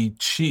the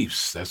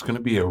Chiefs. That's going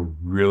to be a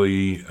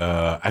really,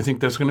 I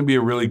think that's going to be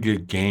a really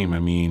good game. I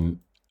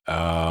mean,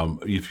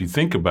 if you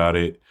think about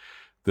it,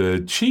 the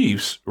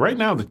Chiefs,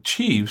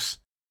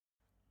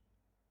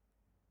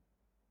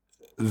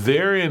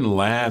 they're in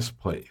last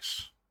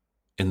place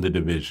in the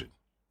division.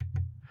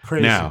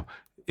 Crazy. Now,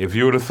 if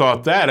you would have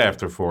thought that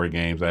after 4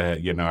 games, I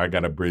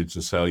got a bridge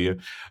to sell you.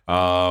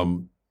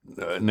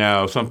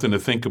 Now, something to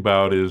think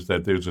about is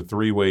that there's a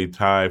 3-way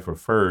tie for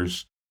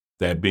first,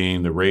 that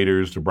being the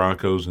Raiders, the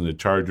Broncos, and the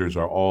Chargers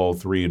are all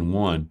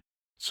 3-1.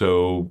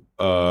 So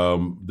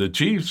the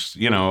Chiefs,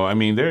 they're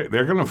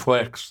going to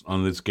flex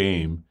on this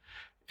game.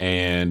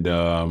 And,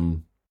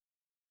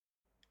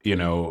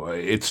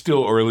 it's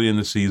still early in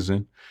the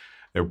season.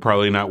 They're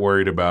probably not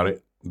worried about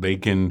it. They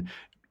can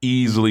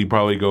easily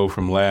probably go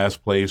from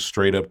last place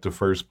straight up to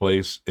first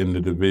place in the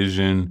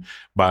division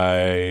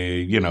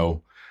by,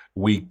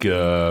 week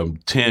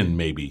 10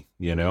 maybe.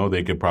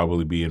 They could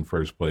probably be in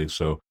first place.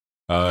 So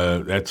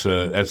that's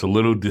a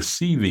little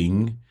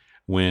deceiving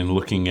when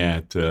looking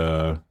at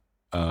the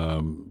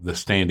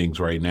standings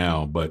right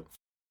now. But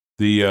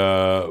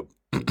the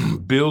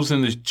Bills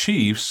and the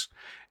Chiefs,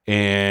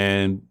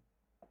 and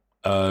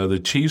the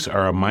Chiefs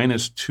are a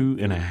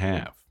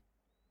 -2.5.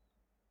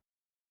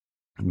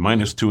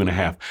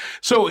 -2.5.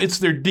 So it's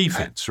their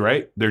defense,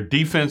 right? Their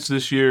defense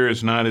this year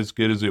is not as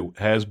good as it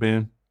has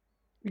been.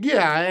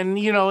 Yeah, and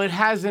it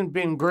hasn't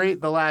been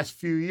great the last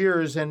few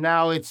years, and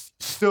now it's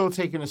still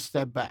taking a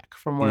step back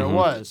from where it Mm-hmm.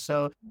 was.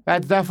 So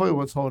that's definitely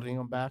what's holding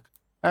them back.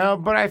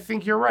 But I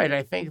think you're right.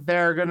 I think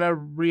they're gonna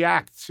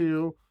react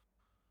to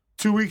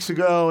 2 weeks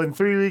ago and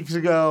 3 weeks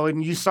ago,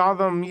 and you saw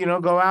them,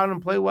 go out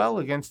and play well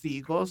against the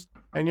Eagles,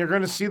 and you're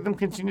gonna see them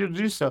continue to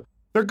do so.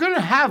 They're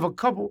gonna have a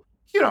couple.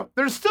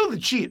 They're still the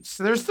Chiefs.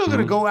 They're still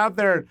gonna Mm-hmm. go out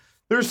there.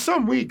 There's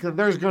some week that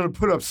they're gonna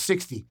put up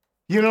 60.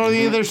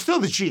 Mm-hmm. They're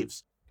still the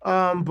Chiefs.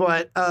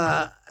 But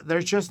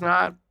they're just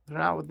not. They're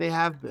not what they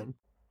have been.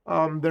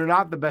 They're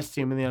not the best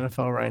team in the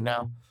NFL right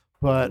now.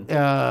 But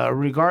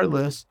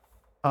regardless,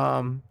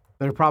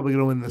 they're probably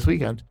going to win this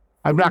weekend.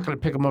 I'm not going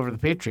to pick them over the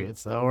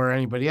Patriots though, or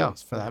anybody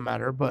else for that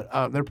matter.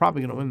 But they're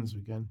probably going to win this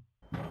weekend.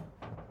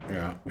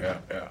 Yeah.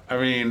 I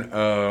mean,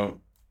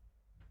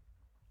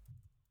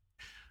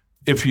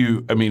 if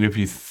you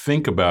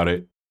think about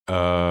it,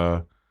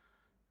 yeah,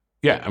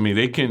 I mean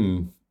they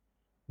can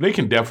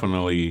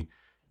definitely,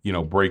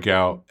 break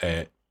out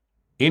at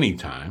any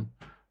time.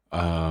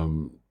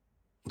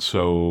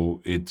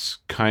 So it's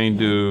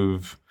kind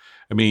of,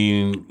 I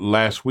mean,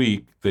 last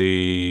week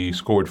they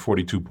scored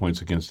 42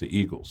 points against the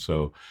Eagles.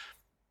 So,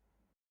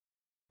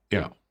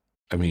 I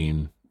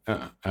mean,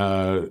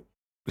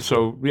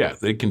 so yeah,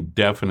 they can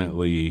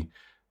definitely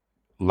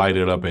light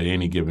it up at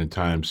any given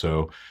time.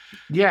 So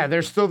yeah,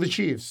 they're still the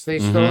Chiefs. They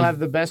still have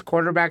the best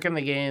quarterback in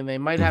the game. They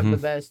might have the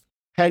best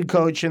head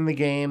coach in the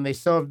game. They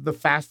still have the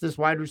fastest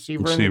wide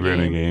receiver in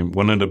the game.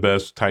 One of the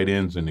best tight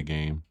ends in the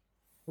game.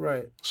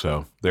 Right.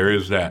 So there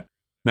is that.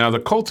 Now the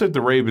Colts at the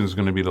Ravens is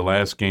going to be the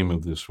last game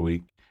of this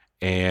week,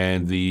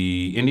 and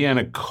the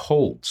Indiana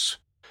Colts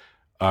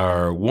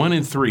are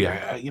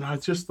 1-3. I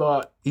just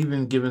thought,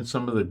 even given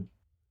some of the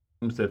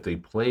games that they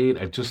played,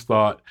 I just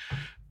thought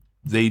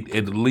they'd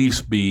at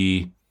least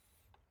be,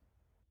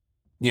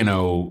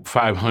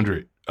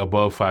 500,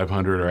 above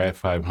 500 or at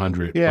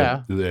 500.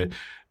 Yeah.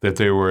 That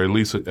they were at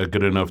least a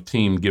good enough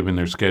team given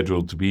their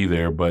schedule to be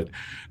there. But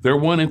they're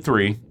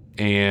 1-3,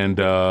 and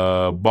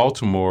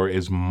Baltimore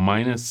is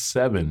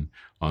 -7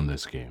 on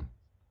this game.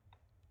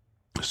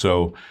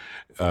 So,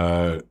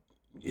 I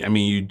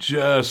mean, you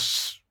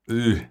just,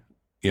 Yeah,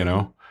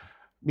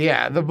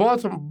 the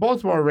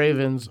Baltimore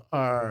Ravens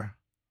are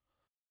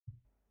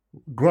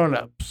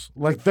grown-ups.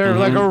 Like they're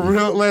like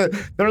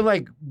they're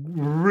like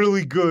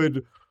really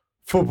good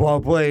football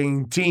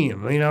playing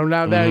team.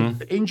 Now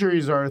that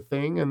injuries are a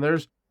thing and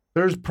there's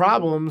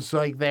problems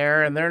like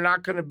there, and they're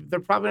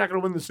probably not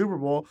gonna win the Super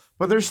Bowl,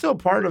 but they're still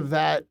part of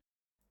that,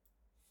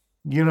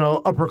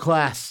 upper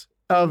class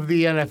of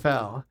the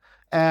NFL.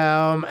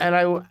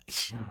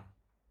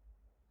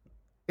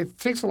 It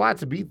takes a lot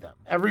to beat them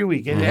every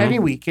week. And any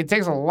week, it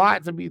takes a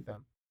lot to beat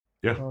them.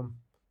 Yeah.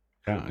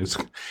 Yeah. It's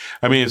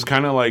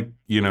kind of like,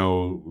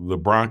 the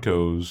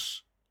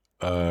Broncos.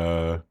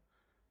 I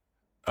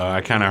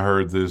kind of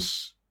heard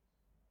this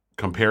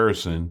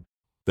comparison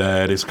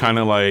that it's kind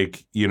of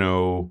like,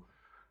 a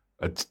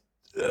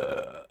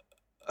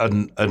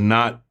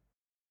not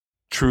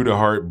true to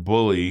heart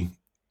bully,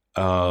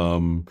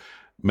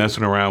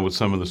 messing around with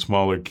some of the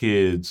smaller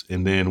kids,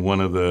 and then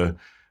one of the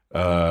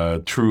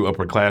true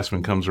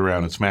upperclassmen comes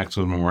around and smacks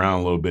them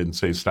around a little bit and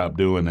says, "Stop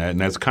doing that." And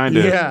that's kind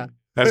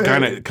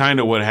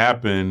of what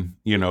happened,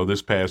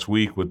 this past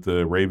week with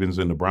the Ravens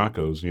and the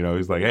Broncos.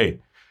 He's like,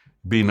 "Hey,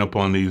 beating up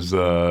on these,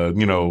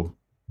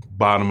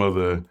 bottom of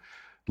the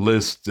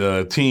list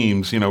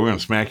teams. We're going to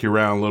smack you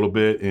around a little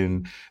bit."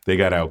 And they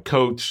got out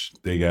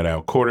coached, they got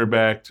out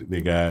quarterbacked,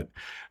 they got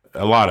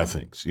a lot of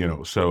things,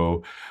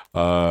 So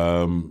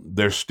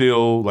they're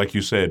still, like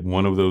you said,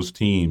 one of those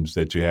teams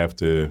that you have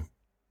to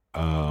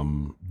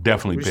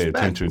definitely pay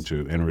attention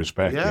to and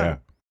respect. Yeah.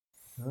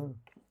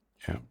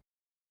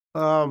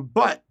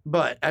 But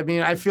I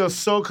mean, I feel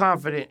so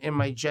confident in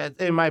my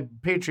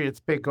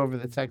Patriots pick over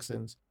the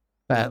Texans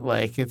that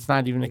it's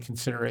not even a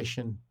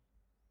consideration.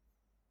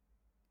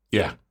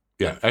 Yeah.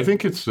 I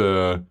think it's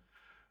I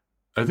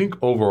think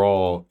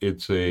overall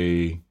it's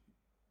a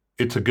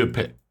good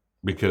pick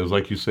because,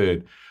 like you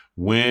said,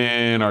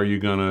 when are you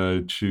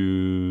gonna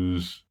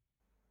choose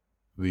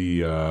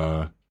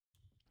the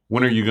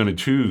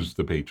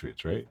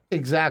Patriots, right?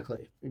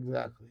 Exactly.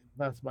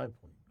 That's my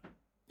point.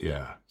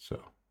 Yeah.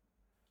 So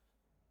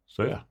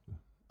yeah.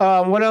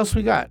 What else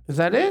we got? Is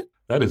that it?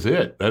 That is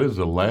it. That is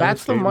the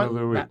last game of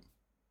the week.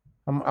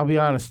 I'll be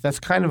honest. That's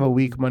kind of a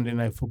weak Monday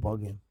Night Football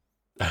game.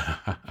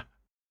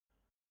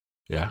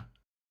 Yeah.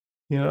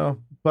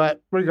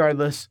 But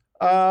regardless.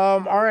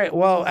 All right.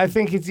 Well, I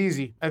think it's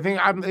easy. I think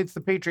it's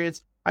the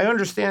Patriots. I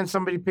understand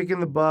somebody picking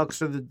the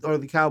Bucks or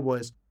the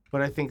Cowboys,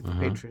 but I think the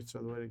Patriots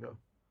are the way to go.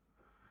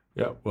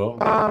 Yeah. Well.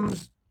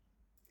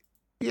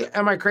 Yeah.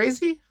 Am I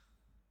crazy?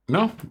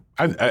 No.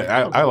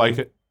 I like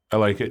it. I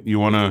like it. You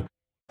want to,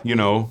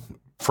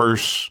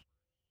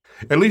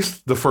 at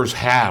least the first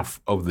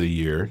half of the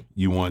year,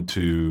 or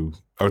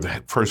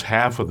the first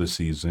half of the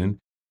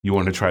season, you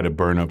want to try to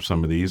burn up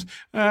some of these.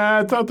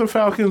 I thought the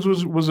Falcons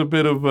was a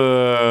bit of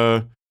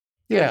a...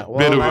 Yeah,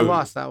 well, I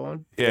lost that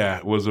one. Yeah,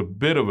 it was a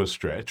bit of a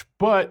stretch.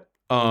 But,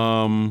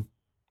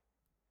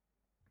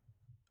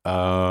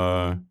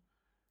 The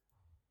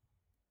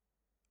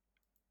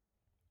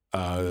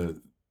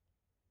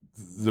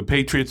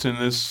Patriots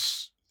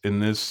in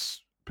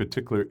this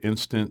particular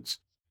instance,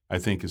 I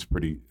think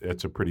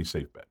that's a pretty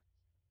safe bet.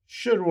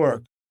 Should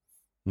work.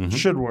 Mhm.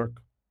 Should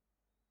work.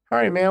 All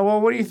right, man.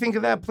 Well, what do you think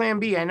of that plan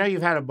B? I know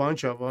you've had a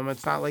bunch of them.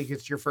 It's not like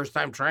it's your first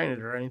time trying it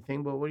or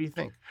anything, but what do you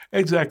think?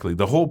 Exactly.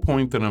 The whole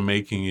point that I'm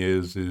making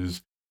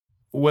is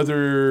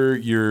whether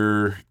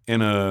you're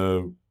in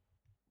a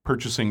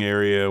purchasing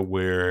area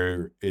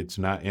where it's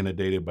not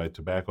inundated by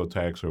tobacco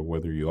tax or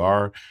whether you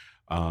are,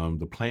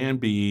 the Plan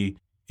B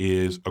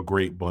is a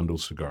great bundle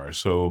cigar.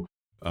 So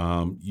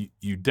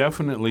you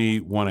definitely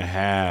want to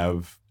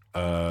have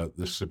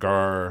the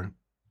cigar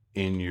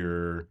in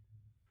your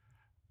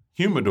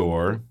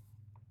humidor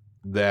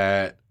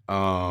that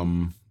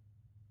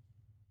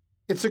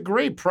It's a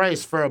great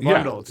price for a Yeah,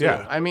 bundle, too.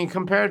 yeah. I mean,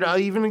 compared to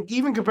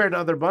even compared to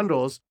other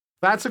bundles,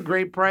 that's a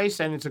great price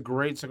and it's a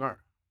great cigar.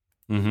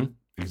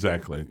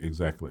 Exactly.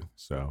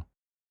 So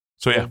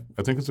yeah,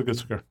 I think it's a good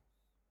cigar.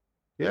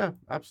 Yeah,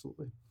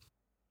 absolutely.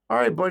 All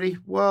right, buddy.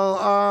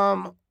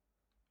 Well,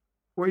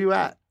 where you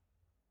at?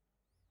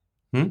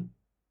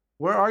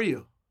 Where are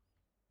you?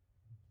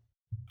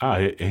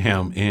 I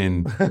am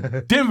in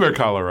Denver,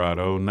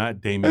 Colorado,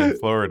 not Damien,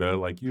 Florida,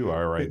 like you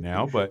are right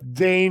now, but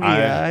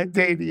Dania.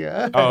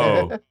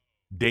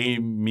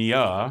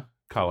 Damia,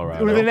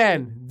 Colorado. With an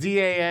N.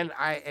 Dania.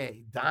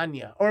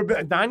 Dania. Or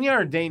Dania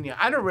or Dania.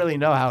 I don't really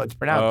know how it's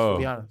pronounced, to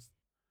be honest.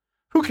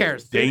 Who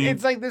cares?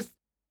 It's like this.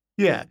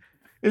 Yeah.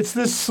 It's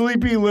this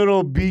sleepy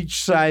little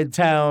beachside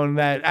town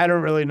that I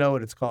don't really know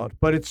what it's called,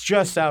 but it's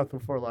just south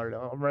of Fort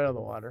Lauderdale. I'm right on the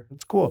water.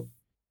 It's cool.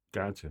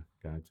 Gotcha.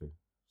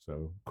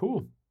 So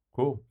cool.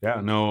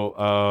 Yeah, no.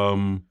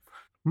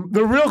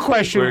 The real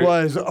question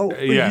was,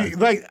 yeah.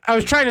 I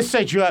was trying to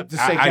set you up to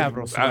say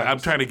capital. I'm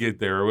trying to get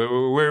there.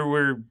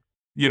 We're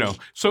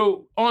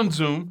so on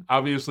Zoom,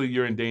 obviously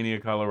you're in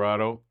Dania,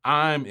 Colorado.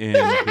 I'm in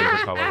Denver,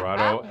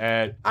 Colorado.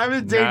 I'm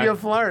in Dania,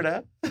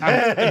 Florida.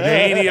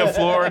 Dania,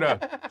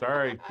 Florida.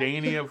 Sorry,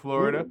 Dania,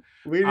 Florida.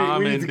 We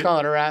need to call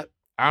it a wrap.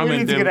 We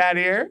need to get out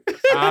of here.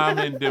 I'm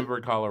in Denver,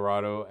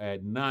 Colorado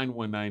at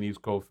 919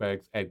 East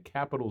Colfax at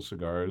Capital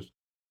Cigars,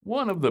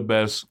 one of the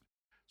best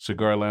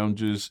cigar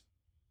lounges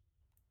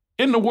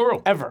in the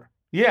world. Ever.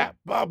 Yeah,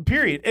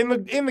 period.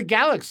 In the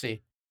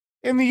galaxy.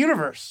 In the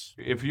universe.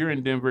 If you're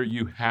in Denver,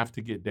 you have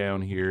to get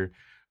down here.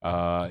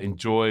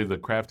 Enjoy the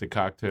crafted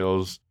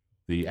cocktails,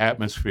 the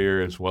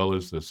atmosphere, as well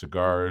as the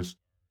cigars.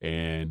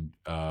 And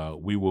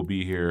we will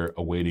be here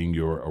awaiting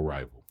your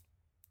arrival.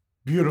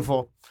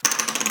 Beautiful.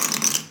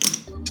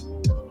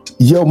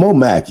 Yo, Mo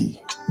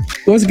Mackey.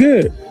 What's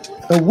good?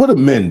 What do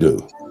men do?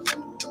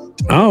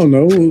 I don't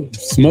know.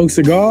 Smoke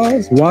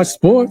cigars, watch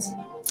sports.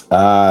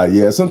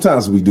 Yeah,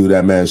 sometimes we do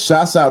that, man.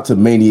 Shouts out to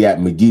Maniac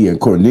McGee and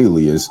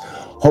Cornelius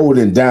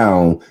holding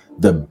down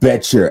the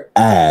Bet Your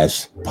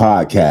Ash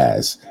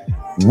podcast.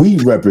 We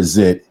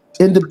represent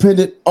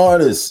independent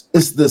artists.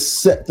 It's the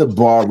Set the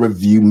Bar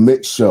Review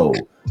Mix Show.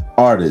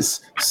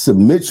 Artists,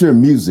 submit your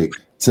music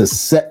to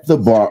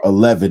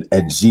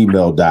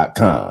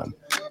setthebar11@gmail.com.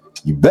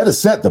 You better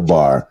set the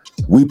bar.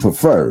 We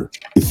prefer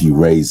if you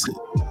raise it.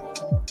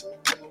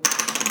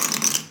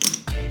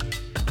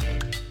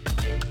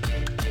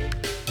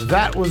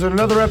 That was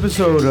another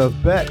episode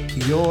of Bet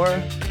Your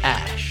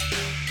Ash.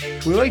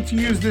 We like to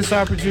use this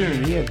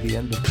opportunity at the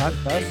end of the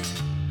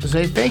podcast to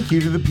say thank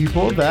you to the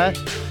people that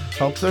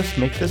helped us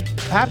make this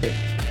happen.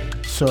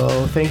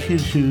 So thank you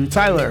to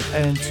Tyler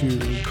and to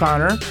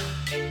Connor,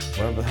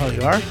 wherever the hell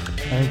you are,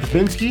 and to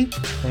Binsky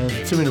and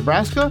to Timmy,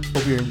 Nebraska.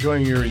 Hope you're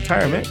enjoying your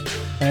retirement.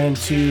 And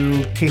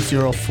to Casey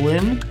Earl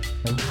Flynn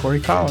and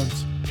Corey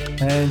Collins.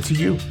 And to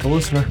you, the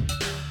listener.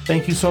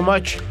 Thank you so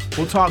much.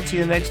 We'll talk to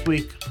you next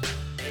week.